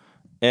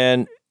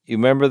 And you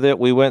remember that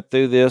we went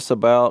through this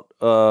about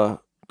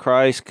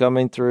Christ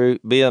coming through,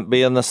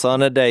 being the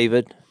son of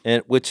David,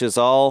 and which is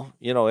all,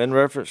 in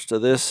reference to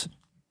this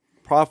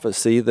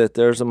prophecy that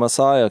there's a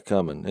Messiah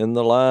coming in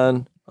the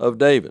line of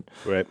David.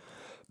 Right.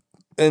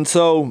 And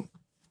so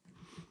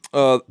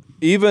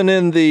even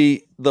in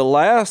the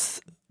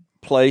last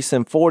place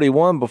in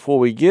 41 before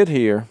we get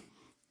here,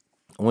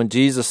 when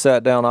Jesus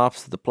sat down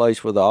opposite the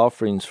place where the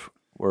offerings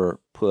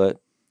were put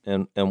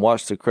and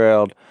watched the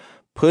crowd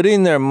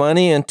putting their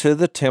money into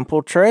the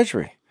temple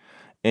treasury.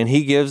 And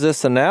he gives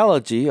this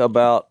analogy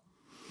about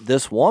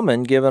this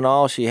woman giving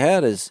all she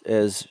had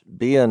as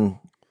being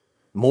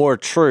more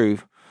true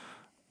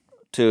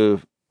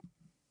to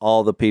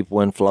all the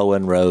people in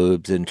flowing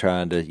robes and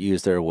trying to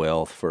use their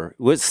wealth for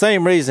the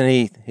same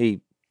reason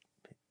he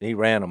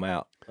ran them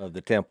out of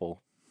the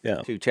temple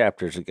 2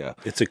 chapters ago.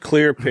 It's a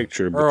clear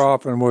picture. Her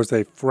offering was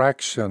a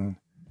fraction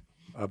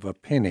of a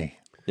penny.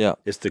 Yeah.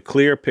 It's the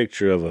clear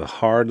picture of a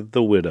heart of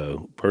the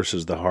widow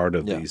versus the heart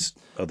of these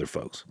other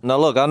folks. Now,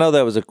 look, I know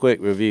that was a quick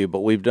review,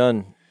 but we've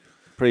done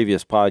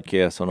previous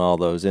podcasts on all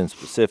those in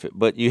specific.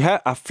 But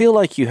I feel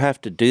like you have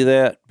to do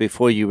that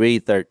before you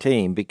read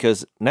 13,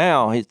 because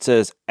now it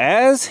says,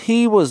 as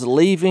he was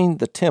leaving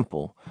the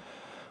temple,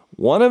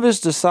 one of his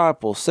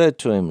disciples said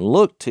to him,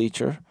 "Look,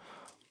 teacher,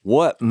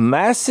 what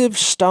massive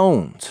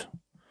stones."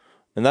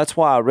 And that's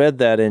why I read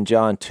that in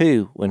John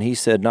 2 when he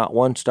said, "Not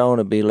one stone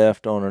would be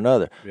left on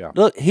another." Yeah.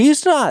 Look,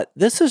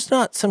 this is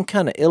not some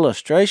kind of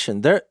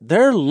illustration.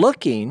 They're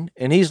looking,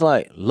 and he's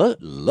like,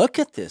 look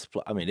at this.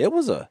 I mean, it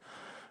was I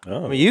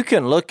mean, you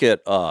can look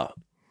at,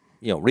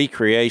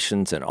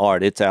 recreations and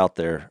art. It's out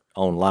there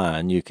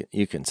online.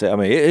 You can say, I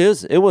mean,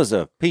 it was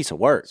a piece of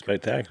work.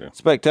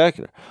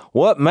 Spectacular.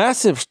 What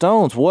massive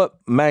stones, what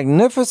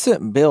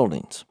magnificent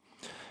buildings.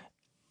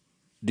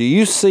 "Do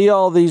you see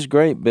all these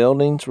great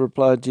buildings?"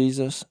 replied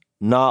Jesus.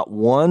 "Not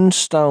one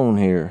stone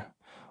here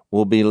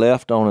will be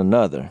left on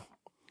another.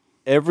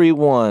 Every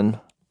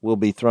one will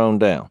be thrown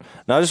down."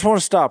 Now, I just want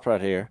to stop right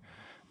here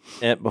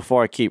and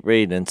before I keep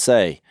reading and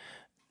say,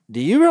 do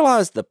you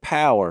realize the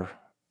power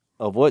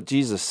of what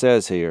Jesus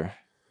says here?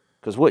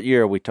 Because what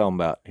year are we talking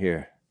about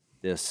here?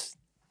 This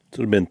It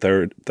would have been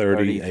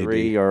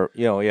 33 AD. or,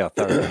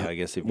 30, I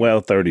guess.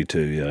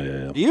 32,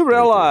 yeah. Do you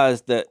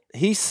realize that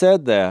he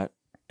said that,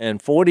 and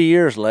 40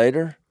 years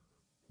later,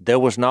 there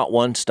was not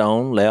one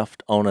stone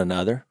left on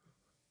another?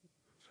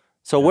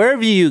 So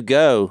wherever you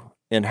go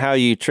and how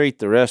you treat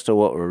the rest of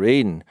what we're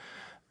reading,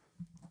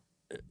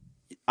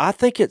 I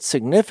think it's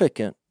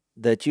significant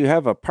that you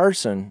have a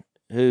person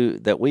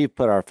that we've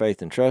put our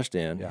faith and trust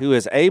in, who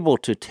is able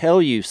to tell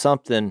you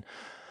something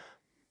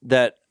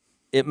that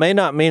it may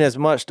not mean as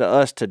much to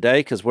us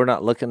today because we're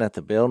not looking at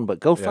the building, but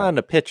go find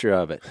a picture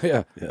of it.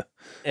 Yeah.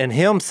 And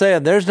him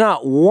saying, there's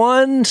not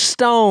one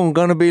stone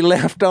going to be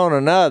left on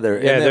another.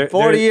 Yeah, and then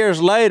 40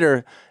 years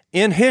later,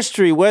 in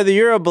history, whether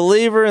you're a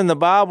believer in the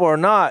Bible or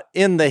not,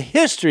 in the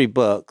history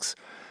books,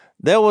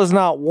 there was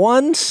not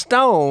one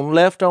stone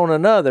left on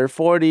another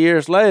 40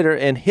 years later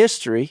in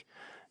history.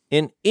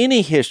 In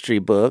any history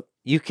book,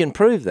 you can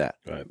prove that.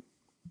 Right.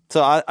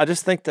 So I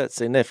just think that's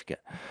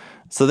significant.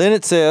 So then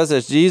it says,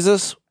 as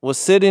Jesus was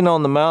sitting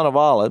on the Mount of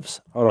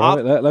Olives. Hold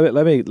on, let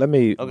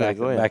me Okay,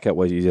 go ahead. back up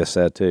what you just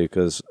said too,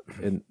 because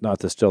not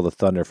to steal the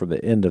thunder from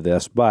the end of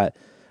this, but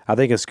I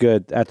think it's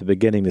good at the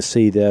beginning to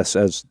see this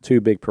as 2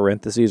 big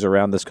parentheses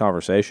around this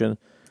conversation,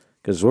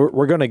 because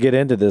we're going to get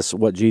into this,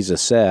 what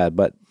Jesus said,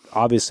 but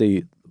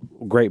obviously,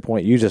 great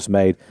point you just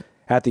made.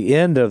 At the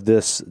end of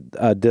this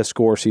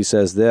discourse, he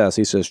says this.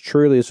 He says,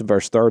 truly, it's in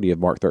verse 30 of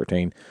Mark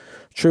 13,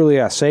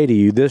 "Truly I say to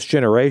you, this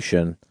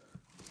generation,"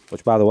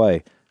 which, by the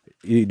way,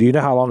 do you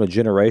know how long a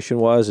generation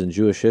was in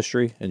Jewish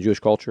history and Jewish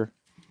culture?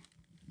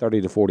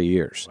 30 to 40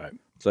 years. Right.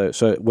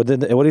 So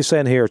within what he's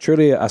saying here,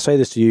 truly I say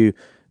this to you,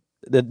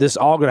 that this is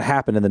all going to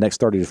happen in the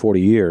next 30 to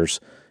 40 years.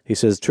 He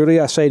says,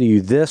 truly I say to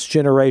you, this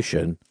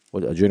generation,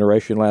 a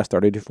generation lasts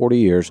 30 to 40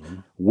 years,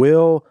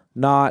 will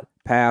not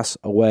pass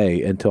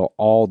away until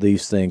all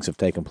these things have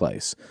taken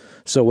place.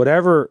 So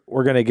whatever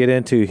we're going to get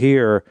into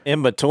here,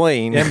 In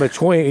between,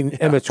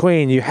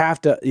 you have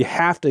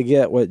to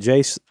get what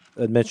Jace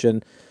had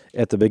mentioned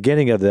at the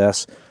beginning of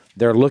this.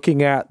 They're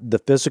looking at the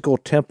physical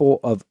temple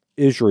of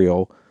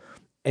Israel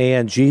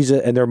and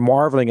Jesus, and they're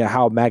marveling at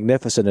how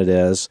magnificent it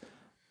is.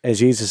 And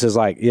Jesus is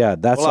like, "Yeah,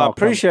 that's all." I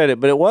appreciate it,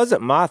 but it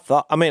wasn't my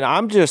thought. I mean,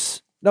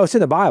 No, it's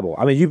in the Bible.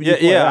 I mean, you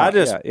I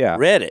just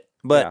read it.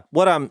 But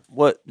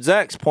what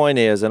Zach's point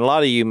is, and a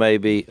lot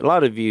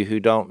of you who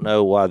don't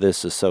know why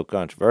this is so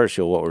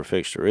controversial, what we're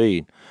fixed to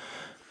read,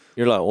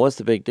 you're like, what's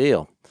the big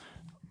deal?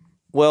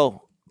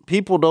 Well,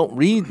 people don't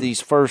read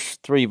these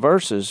first 3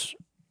 verses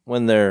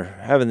when they're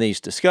having these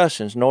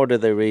discussions, nor do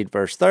they read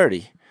verse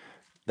 30.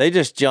 They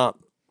just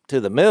jump to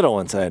the middle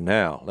and say,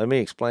 now, let me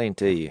explain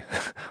to you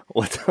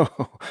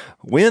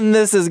when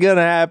this is going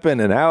to happen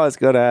and how it's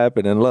going to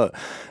happen. And look,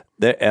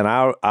 and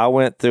I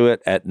went through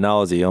it ad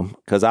nauseum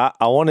because I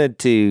wanted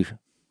to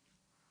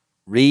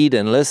read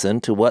and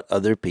listen to what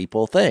other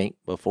people think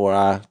before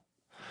I.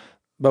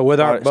 But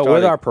with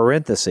our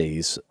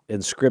parentheses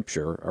in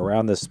Scripture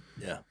around this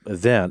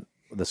event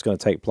that's going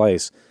to take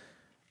place,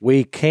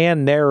 we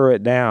can narrow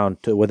it down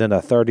to within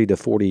a 30 to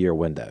 40 year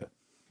window.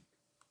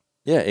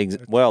 Yeah,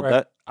 well,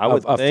 that I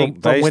would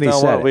think from based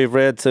on what we've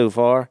read so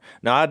far.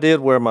 Now, I did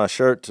wear my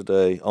shirt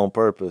today on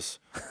purpose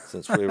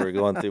since we were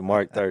going through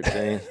Mark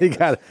 13. You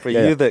got it. For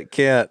you that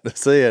can't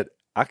see it,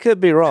 I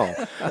could be wrong,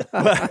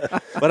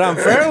 but I'm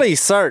fairly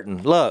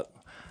certain. Look,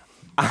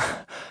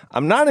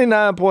 I'm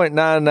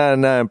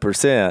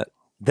 99.999%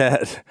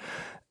 that,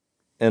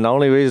 and the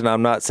only reason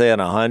I'm not saying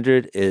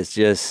 100 is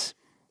just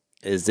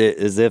is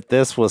if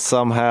this was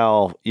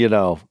somehow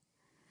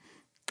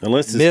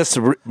unless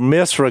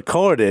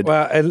misrecorded,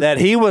 that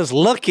he was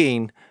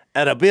looking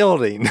at a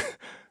building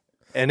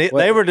And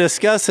they were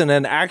discussing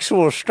an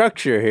actual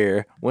structure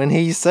here when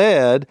he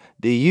said,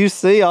 "Do you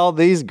see all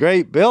these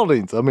great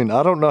buildings?" I mean,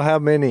 I don't know how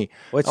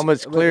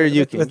much clearer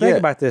you can get. Think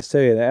about this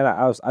too, and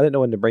I didn't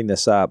know when to bring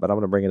this up, but I'm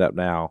going to bring it up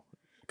now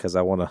because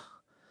I want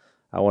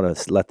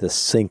to let this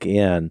sink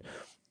in.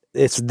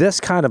 It's this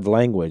kind of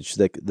language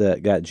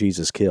that got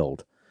Jesus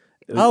killed.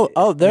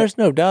 Oh, there's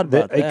no doubt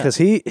about that. Because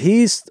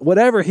he's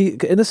whatever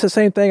and it's the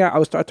same thing.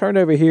 I turned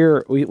over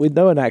here. We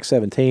know in Acts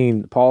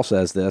 17, Paul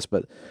says this,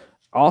 but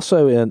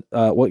also in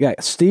what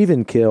got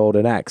Stephen killed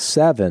in Acts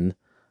 7.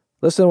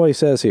 Listen to what he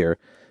says here.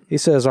 He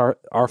says,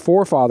 our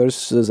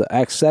forefathers, this is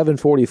Acts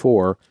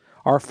 7:44,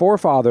 our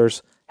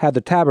forefathers had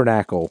the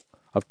tabernacle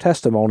of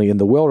testimony in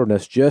the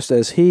wilderness, just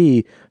as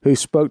he who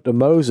spoke to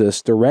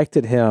Moses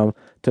directed him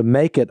to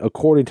make it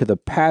according to the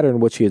pattern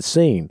which he had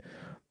seen.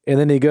 And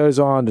then he goes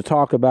on to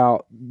talk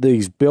about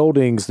these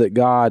buildings that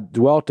God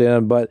dwelt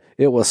in, but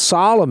it was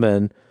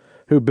Solomon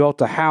who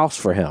built a house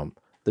for him,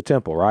 the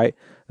temple, right?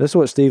 This is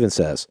what Stephen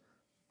says.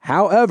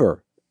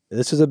 However,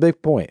 this is a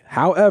big point.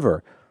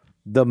 However,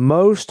 the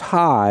Most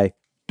High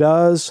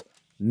does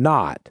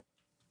not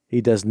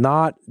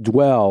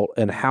dwell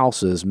in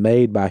houses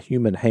made by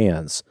human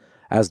hands.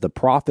 As the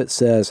prophet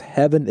says,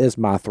 heaven is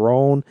my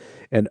throne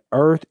and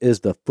earth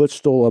is the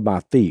footstool of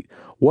my feet.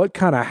 What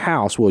kind of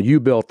house will you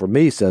build for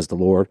me, says the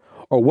Lord?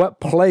 Or what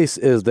place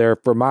is there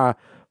for my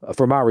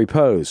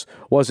repose?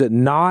 Was it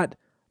not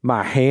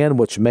my hand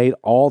which made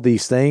all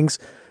these things?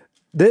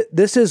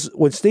 This is,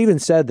 when Stephen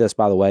said this,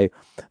 by the way,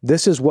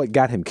 this is what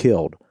got him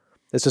killed.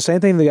 It's the same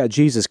thing that got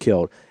Jesus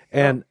killed.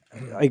 And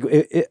I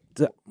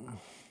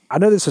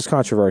know this is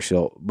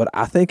controversial, but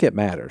I think it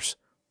matters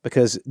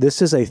because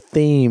this is a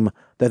theme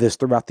that is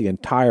throughout the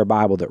entire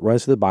Bible, that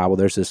runs through the Bible.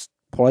 There's this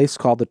place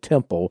called the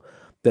temple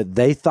that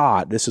they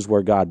thought this is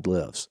where God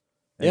lives.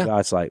 And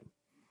God's like,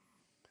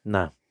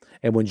 no.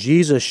 And when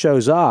Jesus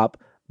shows up,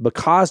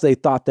 because they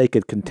thought they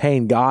could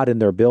contain God in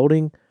their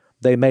building,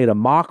 they made a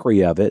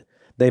mockery of it.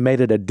 They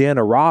made it a den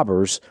of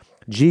robbers.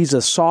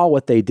 Jesus saw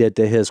what they did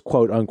to his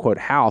quote unquote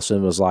house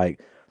and was like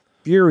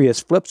furious,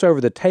 flips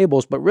over the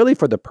tables, but really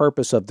for the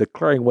purpose of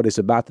declaring what he's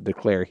about to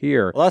declare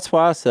here. Well, that's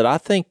why I said, I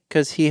think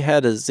because he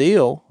had a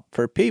zeal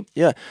for people.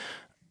 Yeah.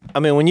 I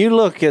mean, when you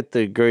look at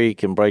the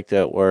Greek and break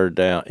that word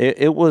down,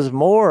 it was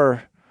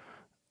more,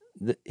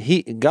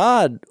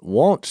 God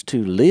wants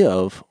to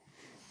live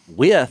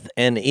with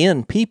and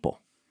in people.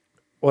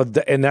 Well,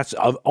 and that's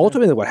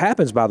ultimately what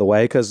happens, by the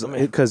way, because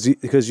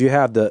you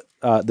have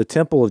the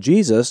temple of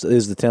Jesus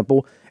is the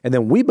temple, and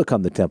then we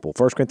become the temple.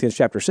 1 Corinthians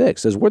chapter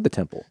 6 says we're the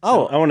temple.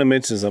 Oh, I want to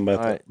mention something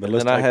about that. But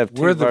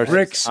we're the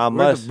bricks.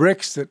 We're the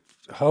bricks that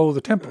hold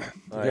the temple.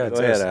 Right,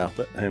 go ahead, Al.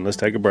 And let's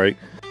take a break.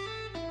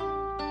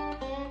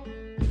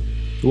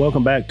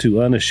 Welcome back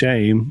to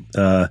Unashamed.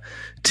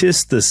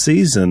 'Tis the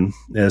season,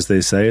 as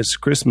they say. It's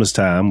Christmas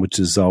time, which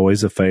is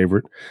always a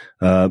favorite.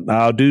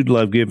 I do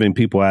love giving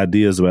people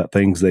ideas about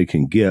things they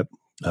can get.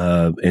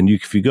 And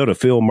if you go to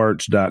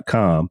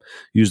philmerch.com,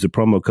 use the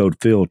promo code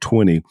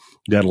Phil20.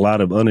 Got a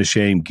lot of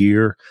Unashamed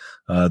gear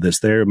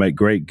that's there. Make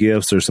great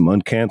gifts. There's some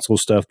uncanceled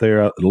stuff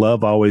there.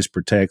 Love Always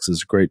Protects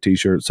is a great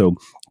T-shirt. So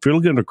if you're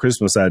looking at a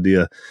Christmas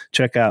idea,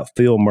 check out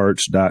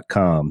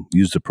philmerch.com.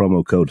 Use the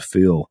promo code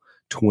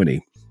Phil20.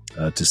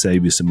 To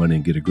save you some money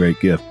and get a great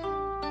gift.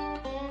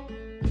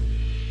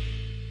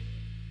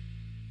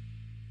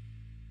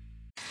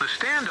 The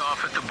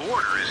standoff at the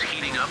border is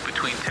heating up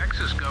between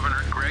Texas Governor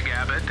Greg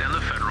Abbott and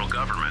the federal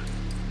government.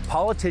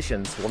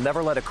 Politicians will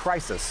never let a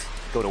crisis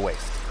go to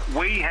waste.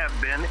 We have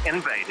been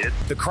invaded.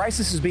 The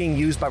crisis is being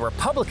used by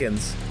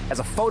Republicans as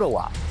a photo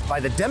op, by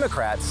the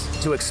Democrats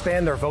to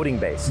expand their voting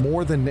base.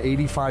 More than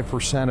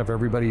 85% of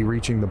everybody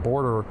reaching the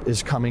border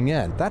is coming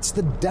in. That's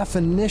the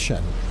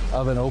definition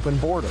of an open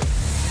border.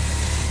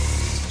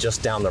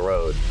 Just down the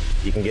road,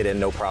 you can get in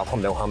no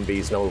problem, no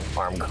Humvees, no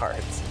armed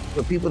guards.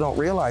 What people don't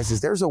realize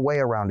is there's a way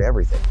around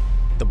everything.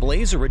 The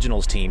Blaze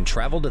Originals team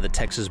traveled to the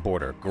Texas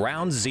border,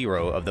 ground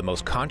zero of the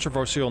most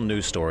controversial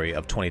news story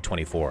of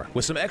 2024.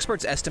 With some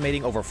experts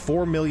estimating over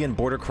 4 million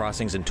border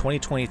crossings in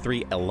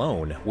 2023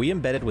 alone, we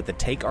embedded with the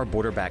Take Our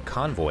Border Back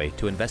convoy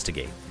to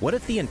investigate. What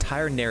if the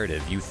entire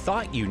narrative you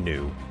thought you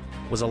knew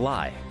was a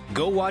lie?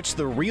 Go watch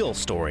the real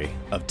story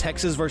of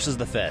Texas versus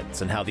the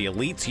feds and how the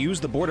elites use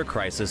the border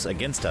crisis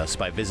against us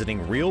by visiting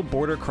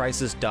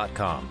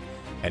realbordercrisis.com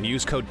and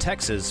use code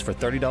TEXAS for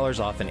 $30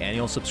 off an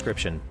annual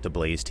subscription to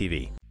Blaze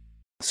TV.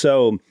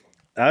 So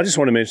I just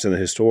want to mention the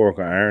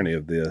historical irony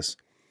of this,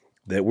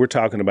 that we're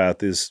talking about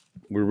this,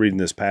 we're reading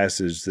this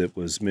passage that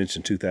was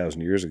mentioned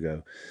 2,000 years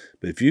ago.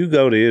 But if you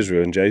go to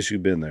Israel, and Jace,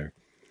 you've been there,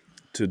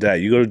 today,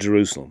 you go to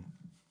Jerusalem.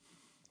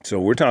 So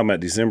we're talking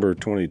about December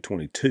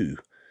 2022.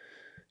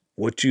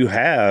 What you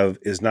have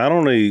is not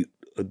only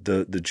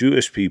the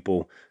Jewish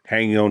people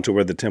hanging on to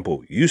where the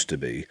temple used to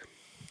be,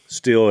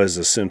 still as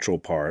a central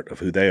part of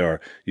who they are.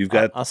 You've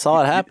got I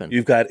saw it happen.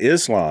 You've got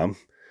Islam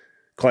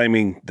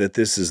claiming that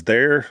this is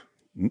their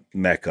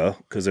Mecca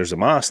because there's a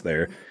mosque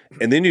there,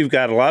 and then you've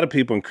got a lot of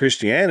people in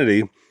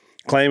Christianity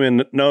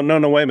claiming, no,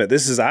 wait a minute,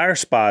 this is our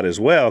spot as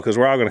well because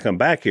we're all going to come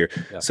back here.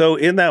 Yep. So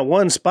in that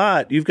one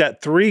spot, you've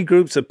got three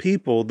groups of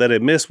people that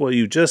have missed what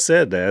you just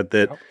said, Dad,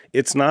 that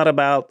it's not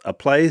about a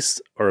place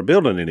or a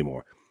building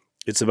anymore.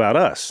 It's about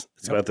us.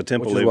 It's about the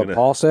temple. Which is what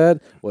Paul said,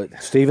 what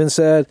Stephen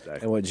said,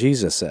 and what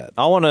Jesus said.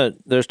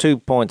 There's 2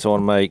 points I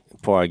want to make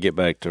before I get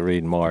back to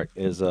reading Mark.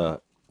 Is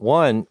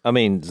one,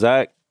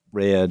 Zach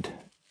read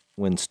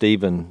when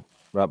Stephen,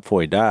 right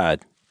before he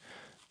died,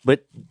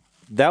 but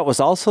that was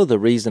also the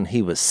reason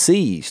he was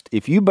seized.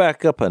 If you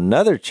back up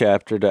another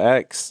chapter to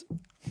Acts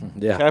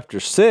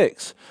chapter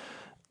 6,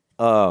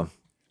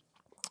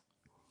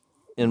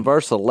 in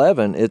verse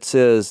 11, it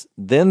says,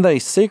 "Then they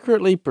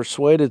secretly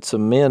persuaded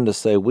some men to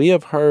say, 'We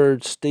have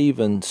heard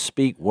Stephen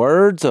speak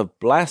words of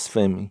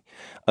blasphemy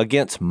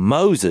against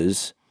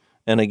Moses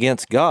and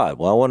against God.'"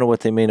 Well, I wonder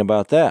what they mean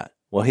about that.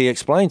 Well, he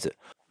explains it.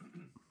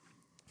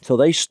 So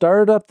they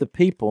stirred up the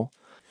people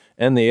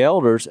and the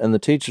elders and the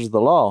teachers of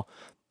the law.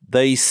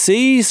 They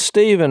seized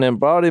Stephen and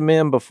brought him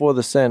in before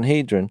the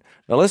Sanhedrin.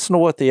 Now listen to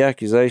what the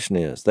accusation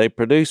is. They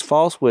produced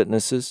false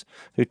witnesses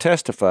who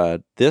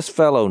testified, "This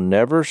fellow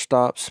never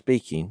stopped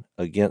speaking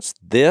against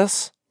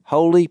this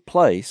holy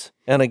place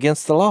and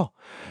against the law.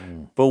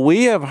 For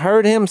we have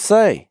heard him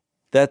say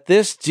that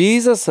this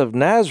Jesus of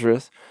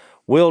Nazareth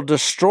will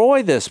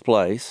destroy this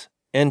place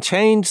and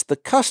change the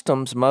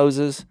customs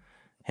Moses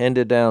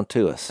handed down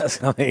to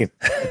us."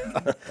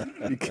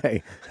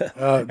 Okay.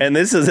 And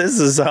this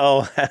is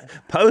all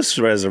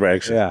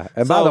post-resurrection. Yeah.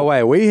 And by the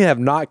way, we have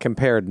not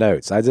compared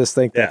notes. I just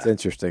think that's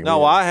interesting.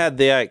 No, I had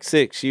the Act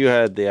 6. You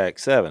had the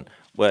Act 7.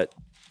 But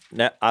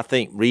now, I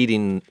think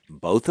reading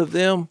both of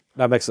them,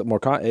 that makes it more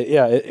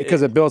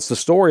because it builds the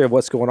story of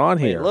what's going on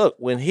here. Look,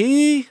 when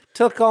he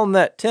took on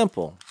that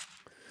temple,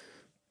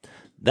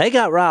 they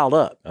got riled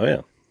up. Oh,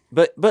 yeah.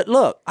 But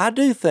look, I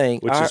do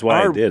think... Which is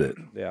why he did it.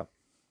 Yeah.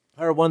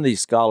 I heard one of these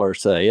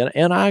scholars say,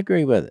 and I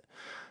agree with it,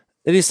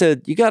 that he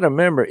said, you got to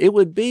remember, it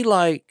would be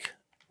like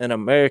an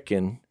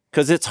American,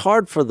 because it's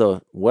hard for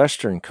the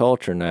Western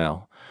culture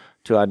now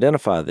to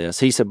identify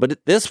this. He said, but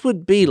this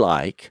would be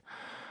like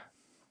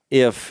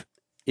if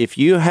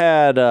you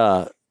had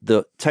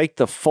take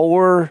the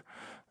 4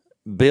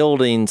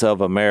 buildings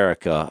of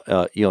America,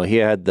 he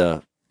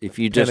had if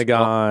you just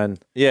Pentagon,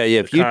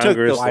 if you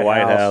Congress, took the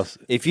White House,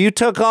 if you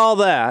took all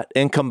that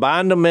and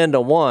combined them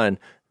into one,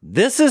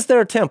 this is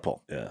their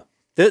temple. Yeah,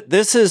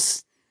 this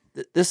is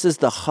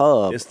the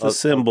hub. It's the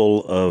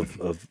symbol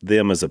of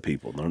them as a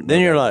people. Then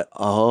you're like,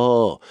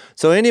 oh,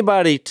 so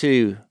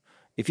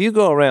if you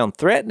go around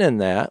threatening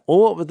that, well,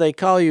 what would they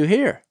call you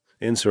here?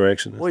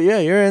 Insurrectionist. Well, yeah,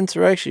 you're an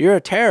insurrection. You're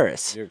a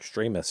terrorist. You're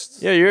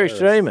extremists. Yeah, you're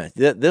extremist.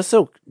 This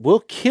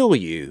will kill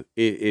you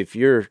if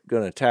you're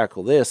going to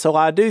tackle this. So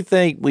I do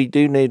think we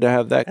do need to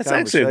have that That's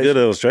conversation. actually a good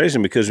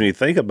illustration because when you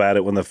think about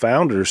it, when the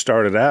founders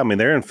started out,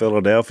 they're in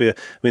Philadelphia.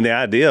 The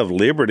idea of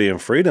liberty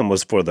and freedom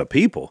was for the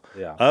people,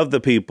 of the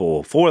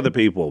people, for the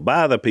people,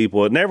 by the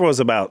people. It never was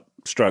about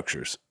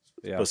structures.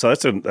 Yeah. So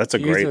that's a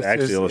great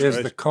illustration.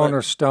 Is the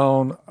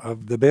cornerstone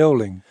of the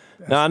building.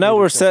 Now, I know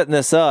we're setting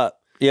this up.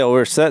 Yeah,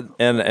 we're set,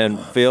 and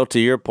Phil, to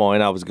your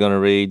point, I was going to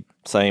read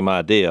same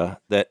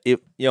idea that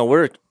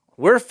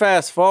we're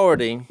fast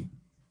forwarding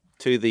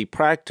to the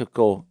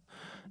practical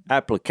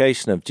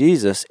application of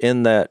Jesus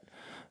in that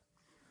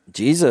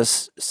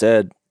Jesus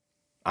said,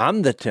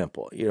 "I'm the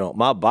temple.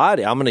 My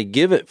body. I'm going to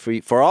give it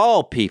for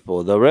all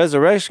people. The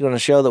resurrection is going to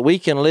show that we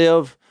can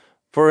live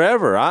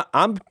forever."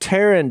 I'm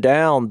tearing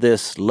down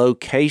this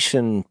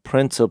location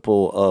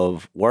principle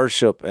of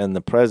worship and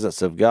the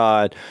presence of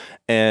God,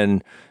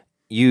 and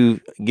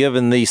you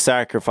given these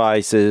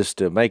sacrifices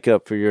to make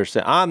up for your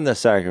sin. I'm the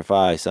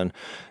sacrifice. And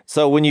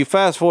so when you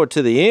fast forward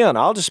to the end,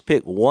 I'll just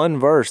pick one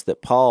verse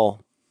that Paul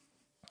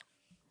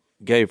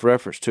gave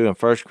reference to in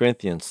 1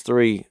 Corinthians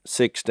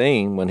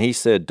 3:16 when he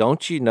said,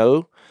 "Don't you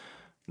know?"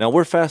 Now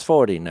we're fast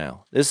forwarding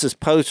now. This is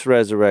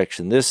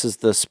post-resurrection. This is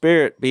the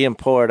Spirit being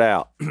poured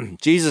out.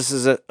 Jesus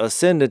is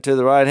ascended to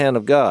the right hand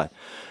of God.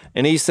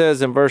 And he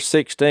says in verse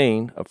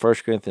 16 of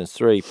 1 Corinthians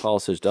 3, Paul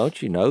says,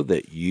 "Don't you know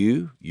that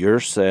you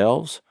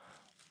yourselves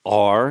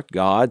are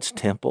God's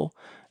temple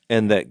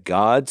and that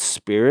God's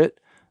Spirit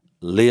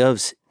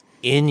lives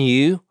in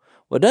you?"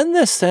 Well, doesn't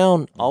this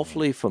sound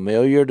awfully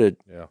familiar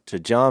to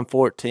John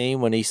 14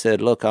 when he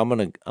said, "Look, I'm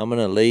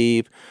gonna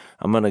leave.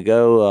 I'm gonna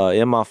go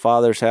in my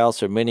Father's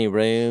house are many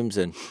rooms."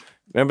 And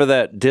remember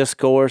that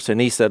discourse? And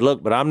he said,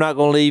 "Look, but I'm not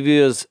going to leave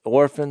you as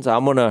orphans.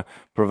 I'm going to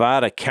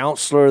provide a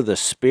counselor, the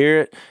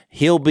Spirit.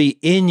 He'll be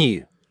in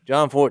you."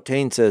 John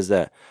 14 says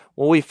that.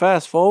 Well, we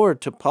fast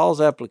forward to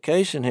Paul's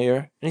application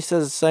here, and he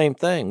says the same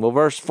thing. Well,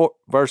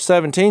 verse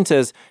 17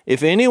 says,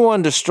 "If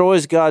anyone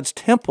destroys God's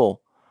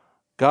temple,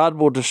 God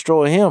will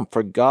destroy him,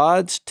 for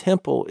God's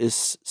temple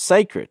is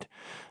sacred."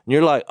 And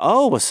you're like,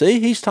 oh, well, see,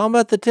 he's talking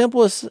about the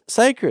temple is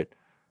sacred.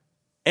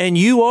 And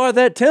you are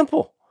that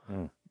temple.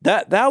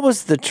 That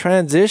was the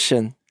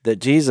transition that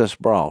Jesus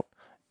brought.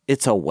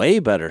 It's a way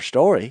better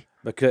story.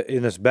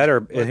 And it's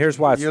better, and here's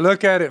why. You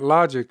look at it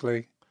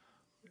logically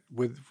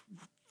with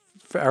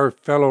our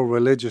fellow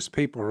religious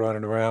people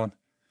running around.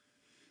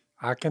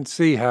 I can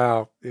see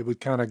how it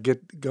would kind of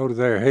go to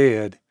their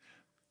head.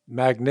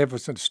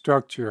 Magnificent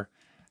structure,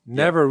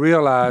 never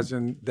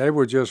realizing they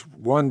were just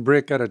one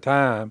brick at a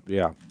time.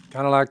 Yeah.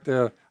 Kind of like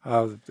the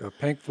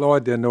Pink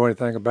Floyd didn't know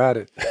anything about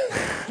it.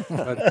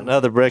 But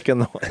Another brick in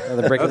the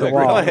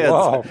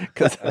wall.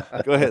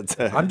 Go ahead,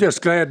 Zach. I'm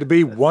just glad to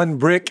be one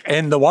brick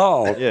in the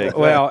wall. Yeah,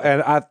 exactly. Well,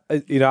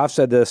 and I've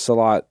said this a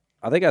lot.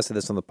 I think I said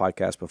this on the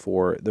podcast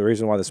before. The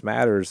reason why this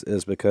matters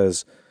is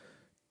because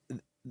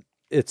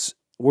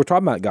we're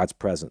talking about God's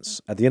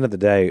presence. At the end of the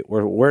day,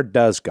 where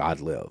does God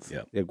live?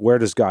 Yep. Where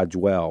does God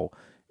dwell?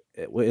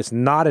 It's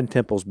not in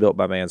temples built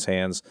by man's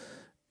hands.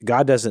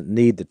 God doesn't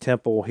need the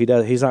temple.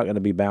 He's not going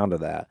to be bound to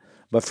that.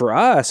 But for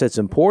us, it's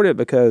important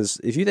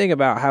because if you think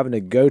about having to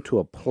go to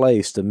a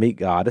place to meet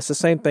God, it's the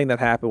same thing that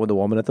happened with the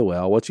woman at the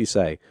well. What'd she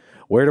say?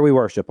 Where do we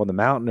worship? On the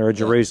mountain or in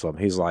Jerusalem?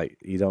 He's like,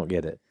 you don't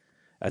get it.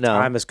 A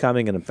time is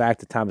coming, and in fact,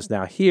 the time is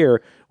now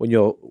here when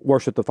you'll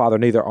worship the Father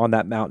neither on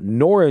that mountain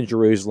nor in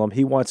Jerusalem.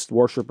 He wants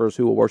worshipers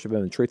who will worship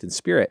Him in truth and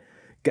spirit.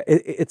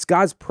 It's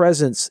God's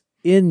presence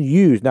in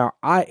you. Now,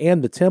 I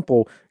am the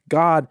temple.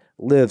 God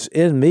lives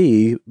in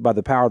me by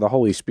the power of the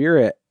Holy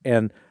Spirit,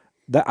 and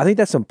I think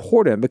that's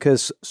important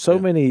because so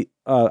many.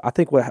 I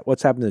think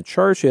what's happened in the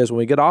church is when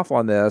we get off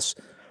on this,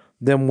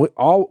 then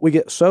we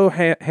get so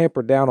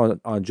hampered down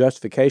on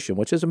justification,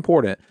 which is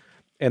important,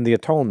 and the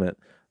atonement.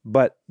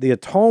 But the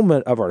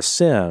atonement of our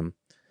sin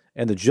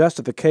and the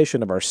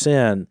justification of our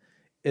sin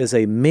is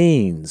a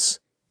means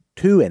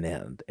to an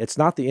end. It's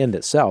not the end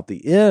itself.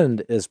 The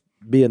end is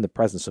be in the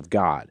presence of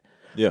God.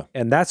 Yeah.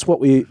 And that's what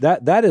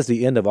that is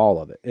the end of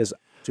all of it, is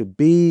to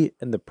be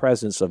in the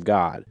presence of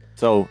God.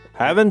 So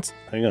hang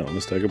on,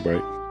 let's take a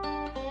break.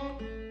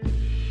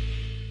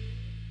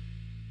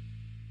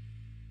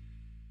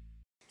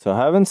 So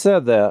having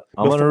said that,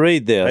 I'm going to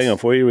read this. Hang on,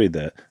 before you read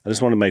that, I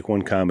just want to make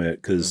one comment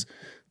because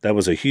that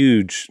was a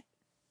huge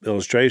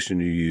illustration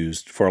you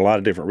used for a lot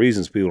of different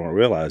reasons people don't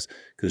realize,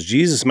 because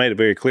Jesus made it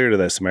very clear to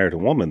that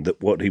Samaritan woman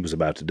that what he was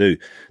about to do.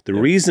 The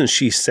reason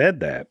she said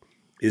that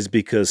is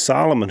because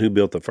Solomon, who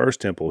built the first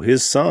temple,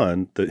 his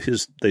son,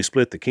 they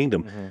split the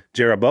kingdom.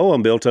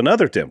 Jeroboam built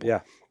another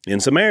temple in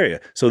Samaria.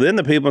 So then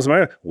the people in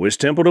Samaria, which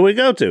temple do we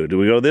go to? Do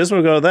we go to this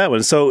one or go to that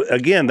one? So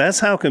again, that's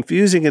how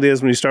confusing it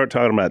is when you start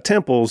talking about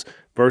temples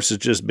versus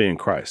just being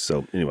Christ.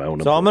 So anyway, I'm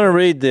going to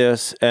read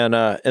this, and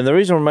the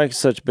reason we're making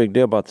such a big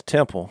deal about the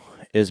temple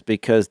is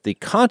because the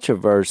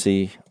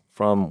controversy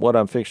from what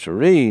I'm fixed to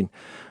read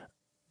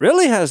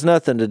really has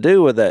nothing to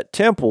do with that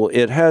temple.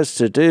 It has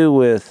to do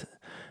with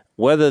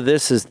whether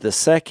this is the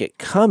second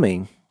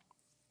coming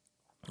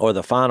or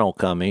the final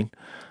coming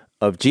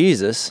of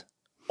Jesus,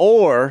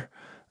 or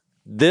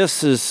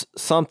this is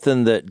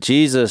something that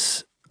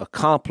Jesus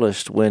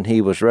accomplished when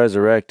he was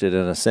resurrected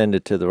and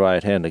ascended to the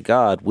right hand of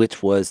God,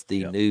 which was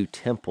the new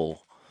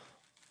temple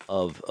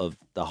of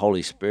the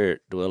Holy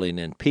Spirit dwelling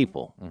in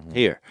people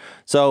here.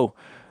 So,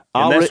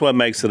 and that's what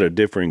makes it a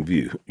differing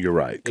view. You're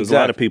right, because a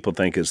lot of people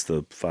think it's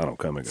the final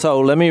coming. So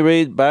let me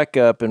read back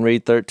up and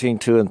read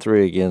 13:2 and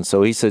 3 again.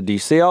 So he said, "Do you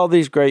see all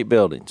these great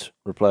buildings?"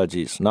 Replied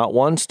Jesus, "Not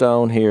one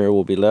stone here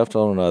will be left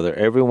on another.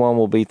 Every one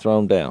will be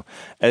thrown down."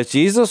 As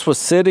Jesus was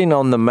sitting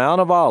on the Mount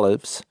of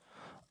Olives,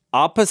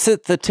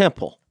 opposite the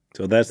temple.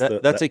 So that's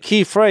a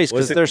key phrase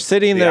because they're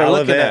sitting there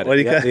looking at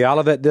it. The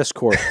Olivet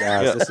Discourse,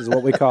 guys. This is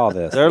what we call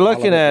this. They're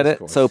looking at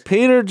it. So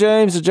Peter,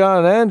 James, John,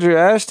 and Andrew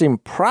asked him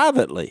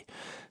privately,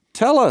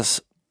 "Tell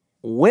us,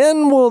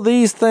 when will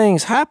these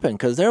things happen?"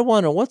 Because they're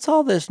wondering, what's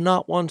all this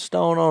not one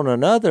stone on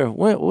another?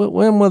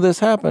 When will this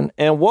happen?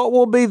 And what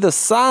will be the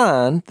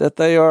sign that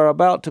they are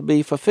about to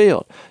be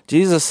fulfilled?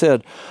 Jesus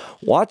said,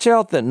 "Watch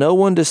out that no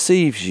one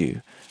deceives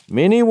you.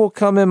 Many will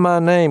come in my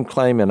name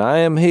claiming, 'I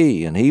am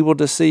he,' and he will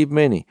deceive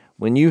many.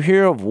 When you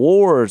hear of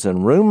wars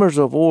and rumors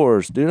of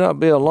wars, do not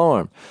be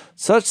alarmed.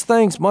 Such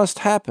things must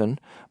happen,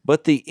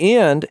 but the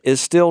end is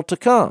still to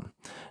come.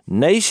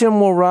 Nation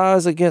will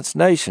rise against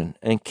nation,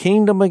 and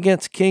kingdom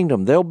against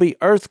kingdom. There'll be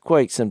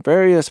earthquakes in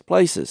various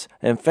places,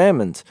 and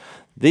famines.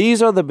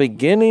 These are the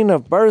beginning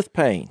of birth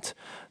pains."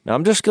 Now,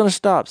 I'm just going to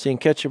stop so you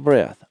can catch your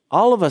breath.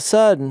 All of a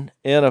sudden,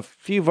 in a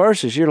few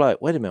verses, you're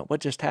like, wait a minute,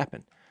 what just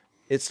happened?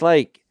 It's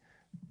like,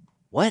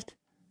 what?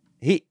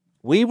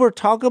 We were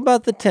talking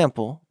about the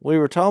temple. We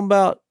were talking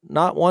about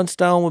not one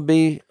stone would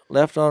be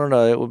left on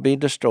another. It would be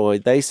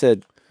destroyed. They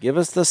said, give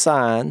us the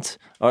signs,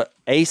 or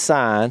a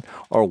sign,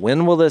 or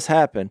when will this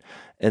happen?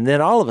 And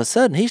then all of a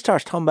sudden, he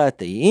starts talking about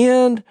the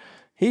end.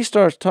 He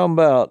starts talking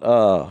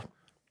about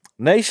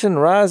nation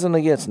rising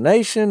against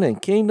nation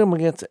and kingdom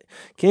against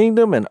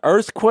kingdom and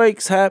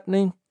earthquakes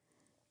happening,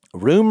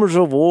 rumors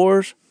of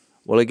wars.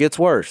 Well, it gets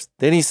worse.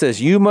 Then he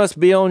says, you must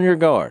be on your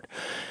guard.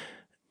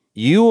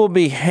 You will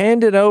be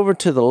handed over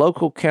to the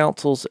local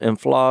councils and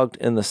flogged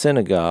in the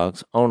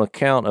synagogues on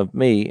account of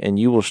me, and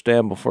you will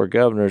stand before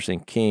governors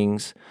and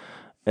kings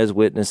as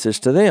witnesses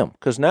to them.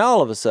 Because now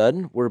all of a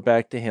sudden, we're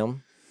back to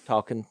him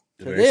talking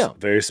to them.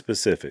 Very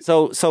specific.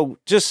 So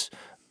just,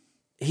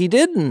 he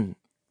didn't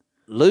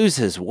lose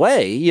his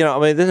way. You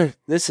know, I mean,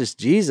 this is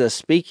Jesus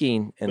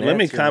speaking. And let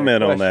me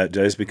comment on that,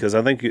 Jace, because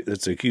I think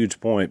it's a huge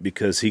point,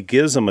 because he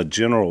gives them a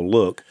general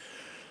look.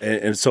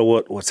 And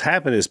so what's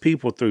happened is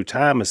people through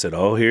time have said,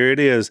 oh, here it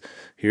is.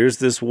 Here's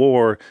this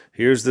war.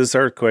 Here's this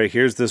earthquake.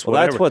 Here's this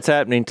whatever. That's what's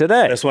happening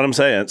today. That's what I'm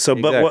saying. So,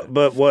 exactly.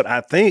 but what I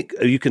think,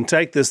 you can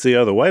take this the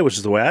other way, which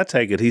is the way I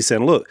take it. He's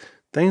saying, look,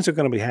 things are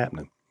going to be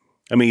happening.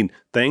 I mean,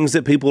 things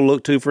that people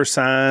look to for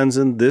signs,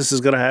 and this is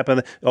going to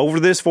happen.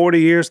 Over this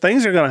 40 years,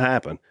 things are going to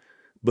happen.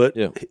 But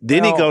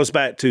then he goes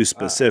back to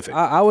specific.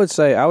 I would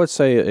say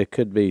it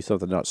could be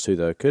something else too,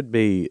 though. It could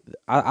be.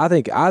 I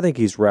think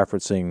he's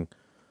referencing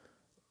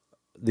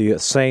the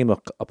same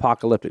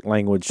apocalyptic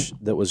language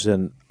that was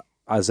in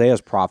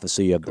Isaiah's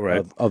prophecy of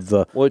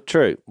the. Well,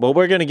 true. Well,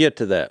 we're going to get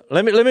to that.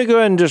 Let me go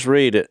ahead and just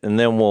read it, and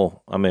then we're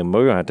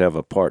going to have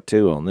a part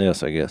 2 on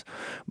this, I guess.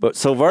 But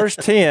so verse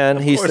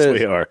 10, he says,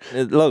 we are.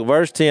 Look,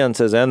 verse 10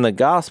 says, and the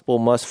gospel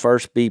must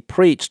first be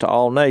preached to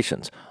all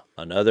nations.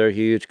 Another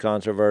huge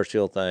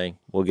controversial thing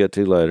we'll get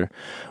to later.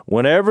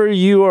 Whenever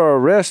you are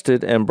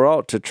arrested and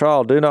brought to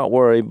trial, do not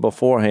worry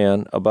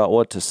beforehand about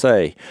what to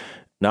say.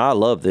 Now, I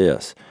love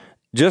this.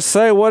 Just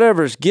say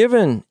whatever is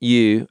given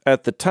you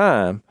at the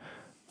time,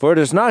 for it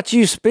is not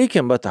you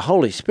speaking, but the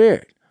Holy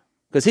Spirit.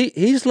 Because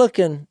he's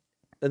looking,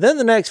 and then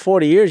the next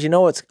 40 years, you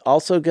know what's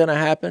also going to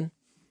happen?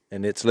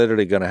 And it's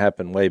literally going to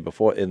happen way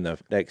before, in the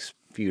next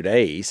few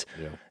days,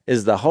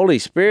 is the Holy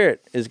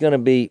Spirit is going to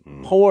be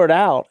poured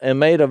out and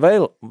made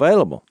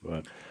available.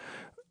 Right.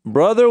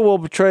 Brother will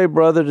betray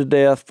brother to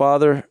death,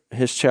 father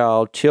his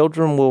child.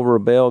 Children will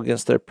rebel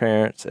against their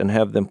parents and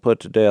have them put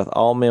to death.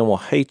 All men will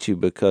hate you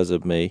because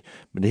of me,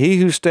 but he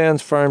who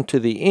stands firm to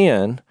the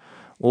end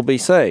will be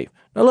saved.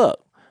 Now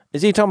look,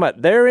 is he talking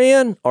about their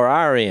end or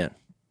our end?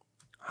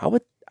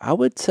 I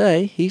would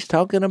say he's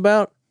talking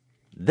about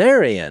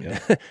their end.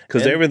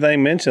 Because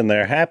everything mentioned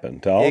there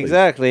happened to all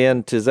exactly.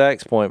 And to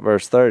Zach's point,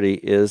 verse 30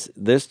 is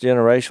this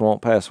generation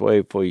won't pass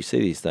away before you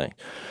see these things.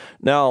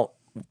 Now,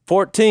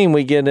 14,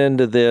 we get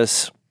into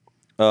this.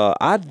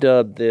 I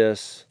dubbed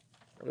this,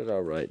 what did I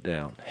write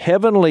down?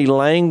 Heavenly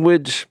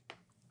language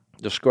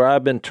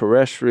describing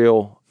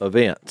terrestrial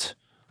events.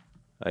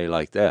 How you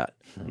like that?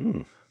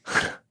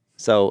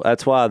 So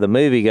that's why the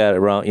movie got it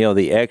wrong. You know,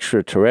 the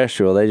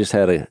extraterrestrial, they just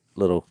had a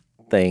little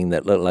thing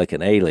that looked like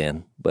an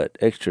alien, but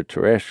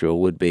extraterrestrial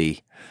would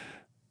be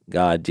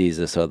God,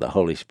 Jesus, or the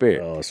Holy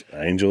Spirit. Oh,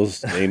 angels,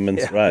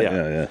 demons, right.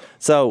 Yeah.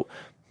 So,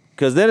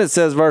 because then it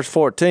says, verse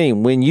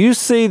 14, when you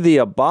see the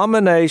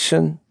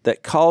abomination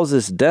that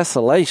causes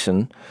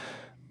desolation,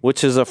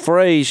 which is a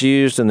phrase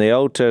used in the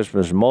Old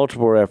Testament, there's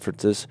multiple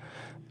references.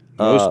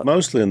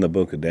 Mostly in the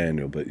book of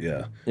Daniel, but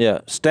yeah.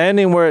 Yeah.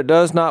 Standing where it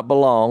does not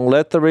belong,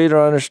 let the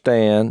reader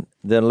understand,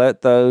 then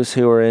let those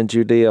who are in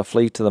Judea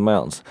flee to the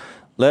mountains.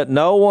 Let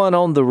no one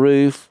on the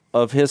roof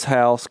of his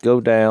house go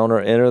down or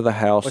enter the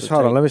house.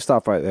 Hold on, let me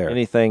stop right there.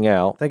 Anything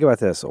out. Think about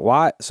this.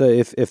 Why? So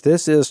if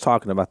this is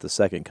talking about the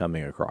second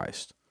coming of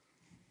Christ,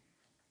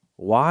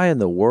 why in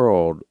the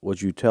world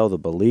would you tell the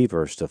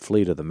believers to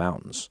flee to the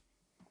mountains?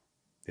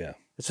 Yeah.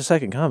 It's the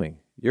second coming.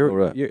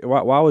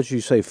 Why would you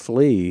say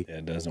flee? Yeah,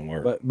 it doesn't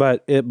work.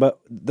 But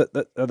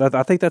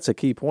I think that's a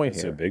key point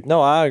here.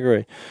 No, I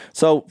agree.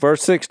 So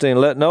verse 16,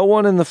 let no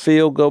one in the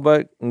field go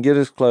back and get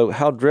his cloak.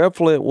 How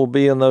dreadful it will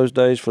be in those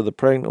days for the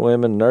pregnant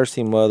women,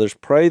 nursing mothers.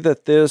 Pray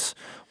that this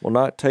will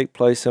not take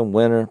place in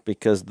winter,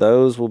 because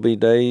those will be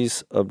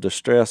days of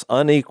distress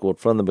unequaled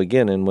from the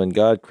beginning when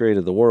God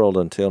created the world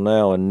until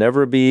now, and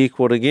never be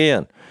equaled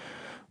again.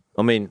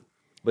 I mean,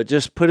 but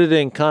just put it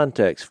in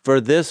context. For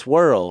this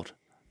world,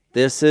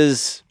 this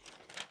is,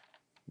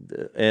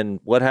 and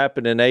what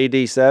happened in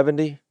AD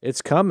 70?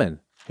 It's coming.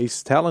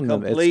 He's telling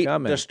them it's coming.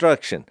 Complete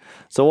destruction.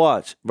 So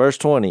watch, verse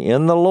 20.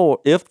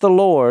 If the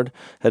Lord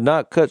had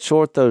not cut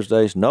short those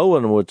days, no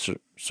one would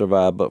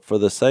survive, but for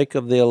the sake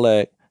of the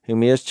elect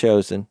whom he has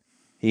chosen,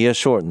 he has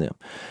shortened them.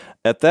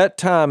 At that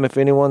time, if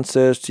anyone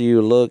says to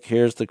you, look,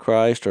 here's the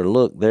Christ, or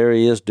look, there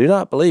he is, do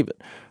not believe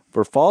it.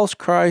 For false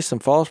Christs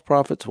and false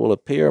prophets will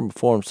appear and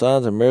perform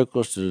signs and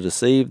miracles to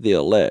deceive the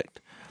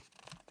elect,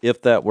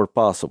 if that were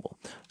possible.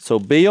 So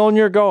be on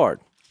your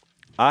guard.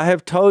 I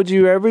have told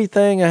you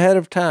everything ahead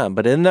of time,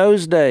 but in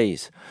those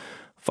days,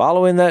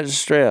 following that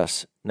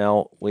distress,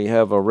 now we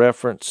have a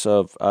reference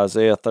of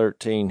Isaiah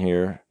 13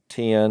 here,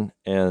 10,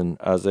 and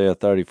Isaiah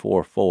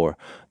 34:4.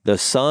 The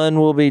sun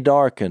will be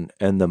darkened,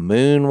 and the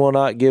moon will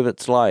not give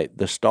its light.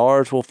 The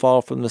stars will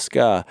fall from the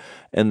sky,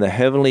 and the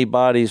heavenly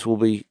bodies will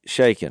be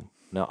shaken.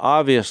 Now,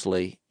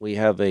 obviously, we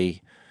have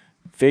a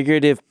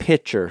figurative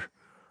picture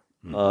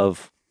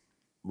of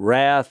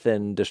wrath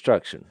and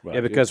destruction. Right.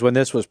 Yeah, because when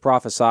this was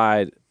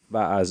prophesied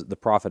by the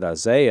prophet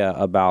Isaiah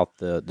about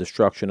the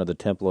destruction of the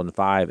temple in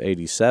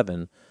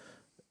 587,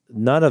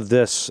 none of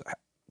this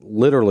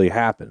literally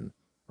happened,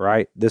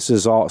 right? This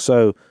is all,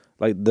 so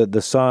like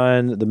the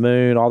sun, the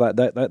moon, all that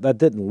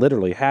didn't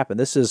literally happen.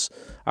 This is,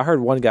 I heard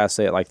one guy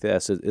say it like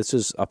this, this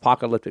is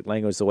apocalyptic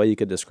language. The way you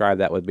could describe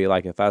that would be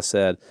like if I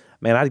said,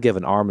 man, I'd give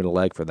an arm and a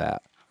leg for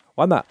that.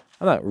 Well,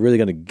 I'm not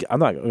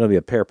going to be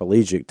a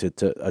paraplegic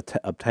to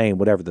obtain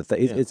whatever the thing.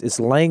 It's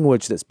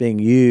language that's being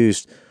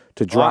used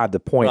to drive the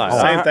point.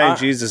 Same thing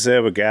Jesus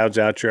said would gouge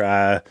out your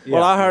eye.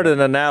 Well, I heard an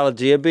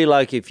analogy. It'd be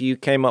like if you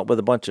came up with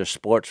a bunch of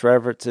sports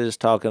references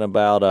talking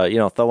about,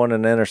 throwing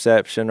an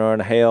interception or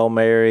a Hail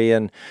Mary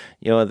and,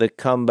 the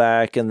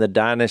comeback and the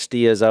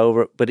dynasty is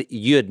over, but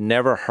you had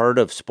never heard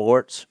of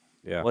sports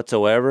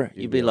whatsoever.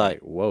 You'd be like,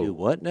 whoa, dude,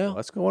 what now?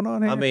 What's going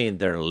on here? I mean,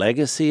 their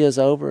legacy is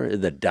over.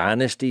 The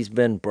dynasty's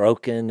been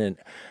broken. And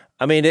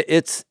I mean,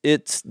 it's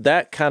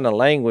that kind of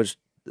language,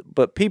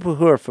 but people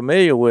who are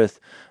familiar with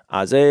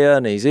Isaiah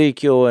and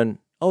Ezekiel and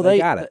they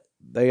got it.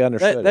 They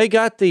understood. They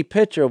got the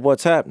picture of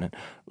what's happening.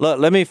 Look,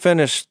 let me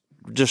finish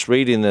just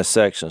reading this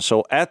section.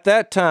 So at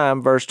that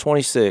time, verse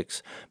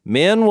 26,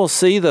 men will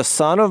see the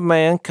Son of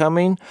Man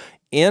coming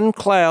in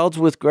clouds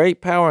with great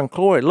power and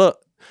glory.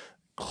 Look,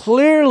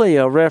 clearly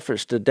a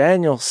reference to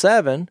Daniel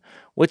 7,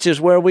 which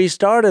is where we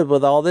started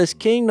with all this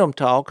kingdom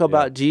talk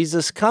about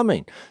Jesus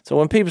coming. So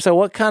when people say,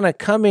 what kind of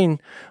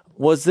coming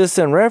was this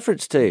in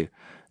reference to?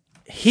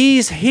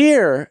 He's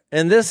here,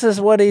 and this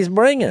is what he's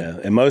bringing. Yeah,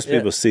 and most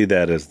people see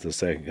that as the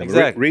second coming.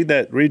 Exactly.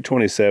 Read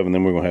 27,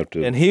 then we're going to have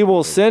to. And he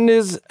will send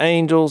his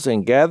angels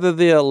and gather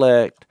the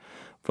elect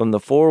from the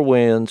four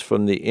winds,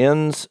 from the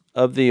ends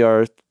of the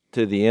earth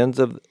to the ends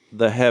of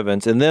the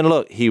heavens. And then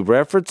look, he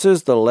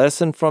references the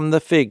lesson from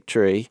the fig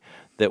tree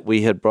that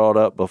we had brought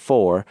up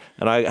before.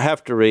 And I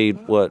have to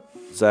read what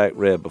Zach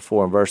read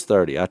before in verse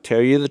 30. I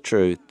tell you the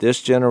truth,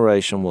 this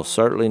generation will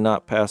certainly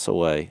not pass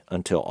away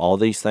until all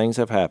these things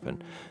have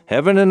happened.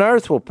 Heaven and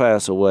earth will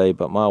pass away,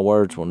 but my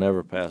words will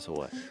never pass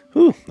away.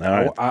 Whew. All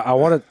right.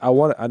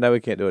 I know we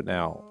can't do it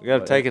now. We got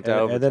to take it to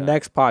overtime. And the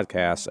next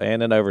podcast,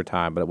 and in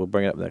overtime, but we'll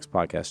bring it up in the next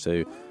podcast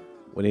too.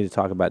 We need to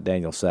talk about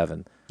Daniel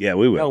 7. Yeah,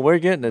 we will. No, we're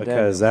getting to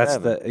because Daniel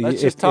that's 7.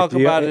 Let's just talk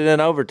about it in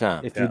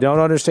overtime. If you don't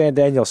understand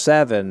Daniel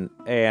 7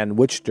 and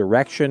which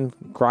direction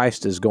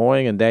Christ is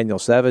going in Daniel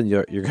 7,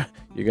 you're going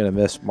to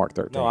miss Mark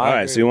 13. No, all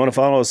right, so you want to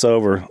follow us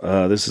over.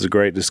 This is a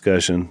great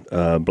discussion.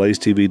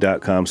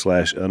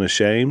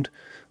 blazetv.com/unashamed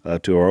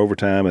to our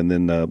overtime, and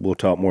then we'll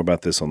talk more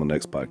about this on the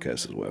next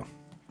podcast as well.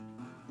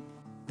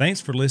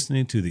 Thanks for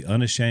listening to the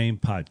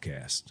Unashamed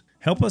podcast.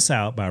 Help us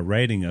out by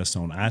rating us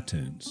on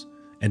iTunes.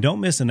 And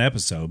don't miss an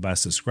episode by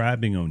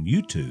subscribing on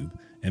YouTube,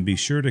 and be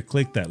sure to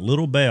click that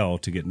little bell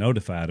to get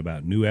notified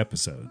about new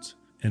episodes.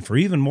 And for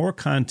even more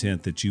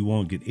content that you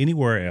won't get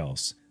anywhere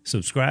else,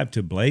 subscribe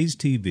to Blaze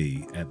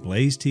TV at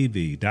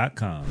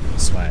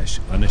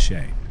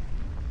blazetv.com/unashamed.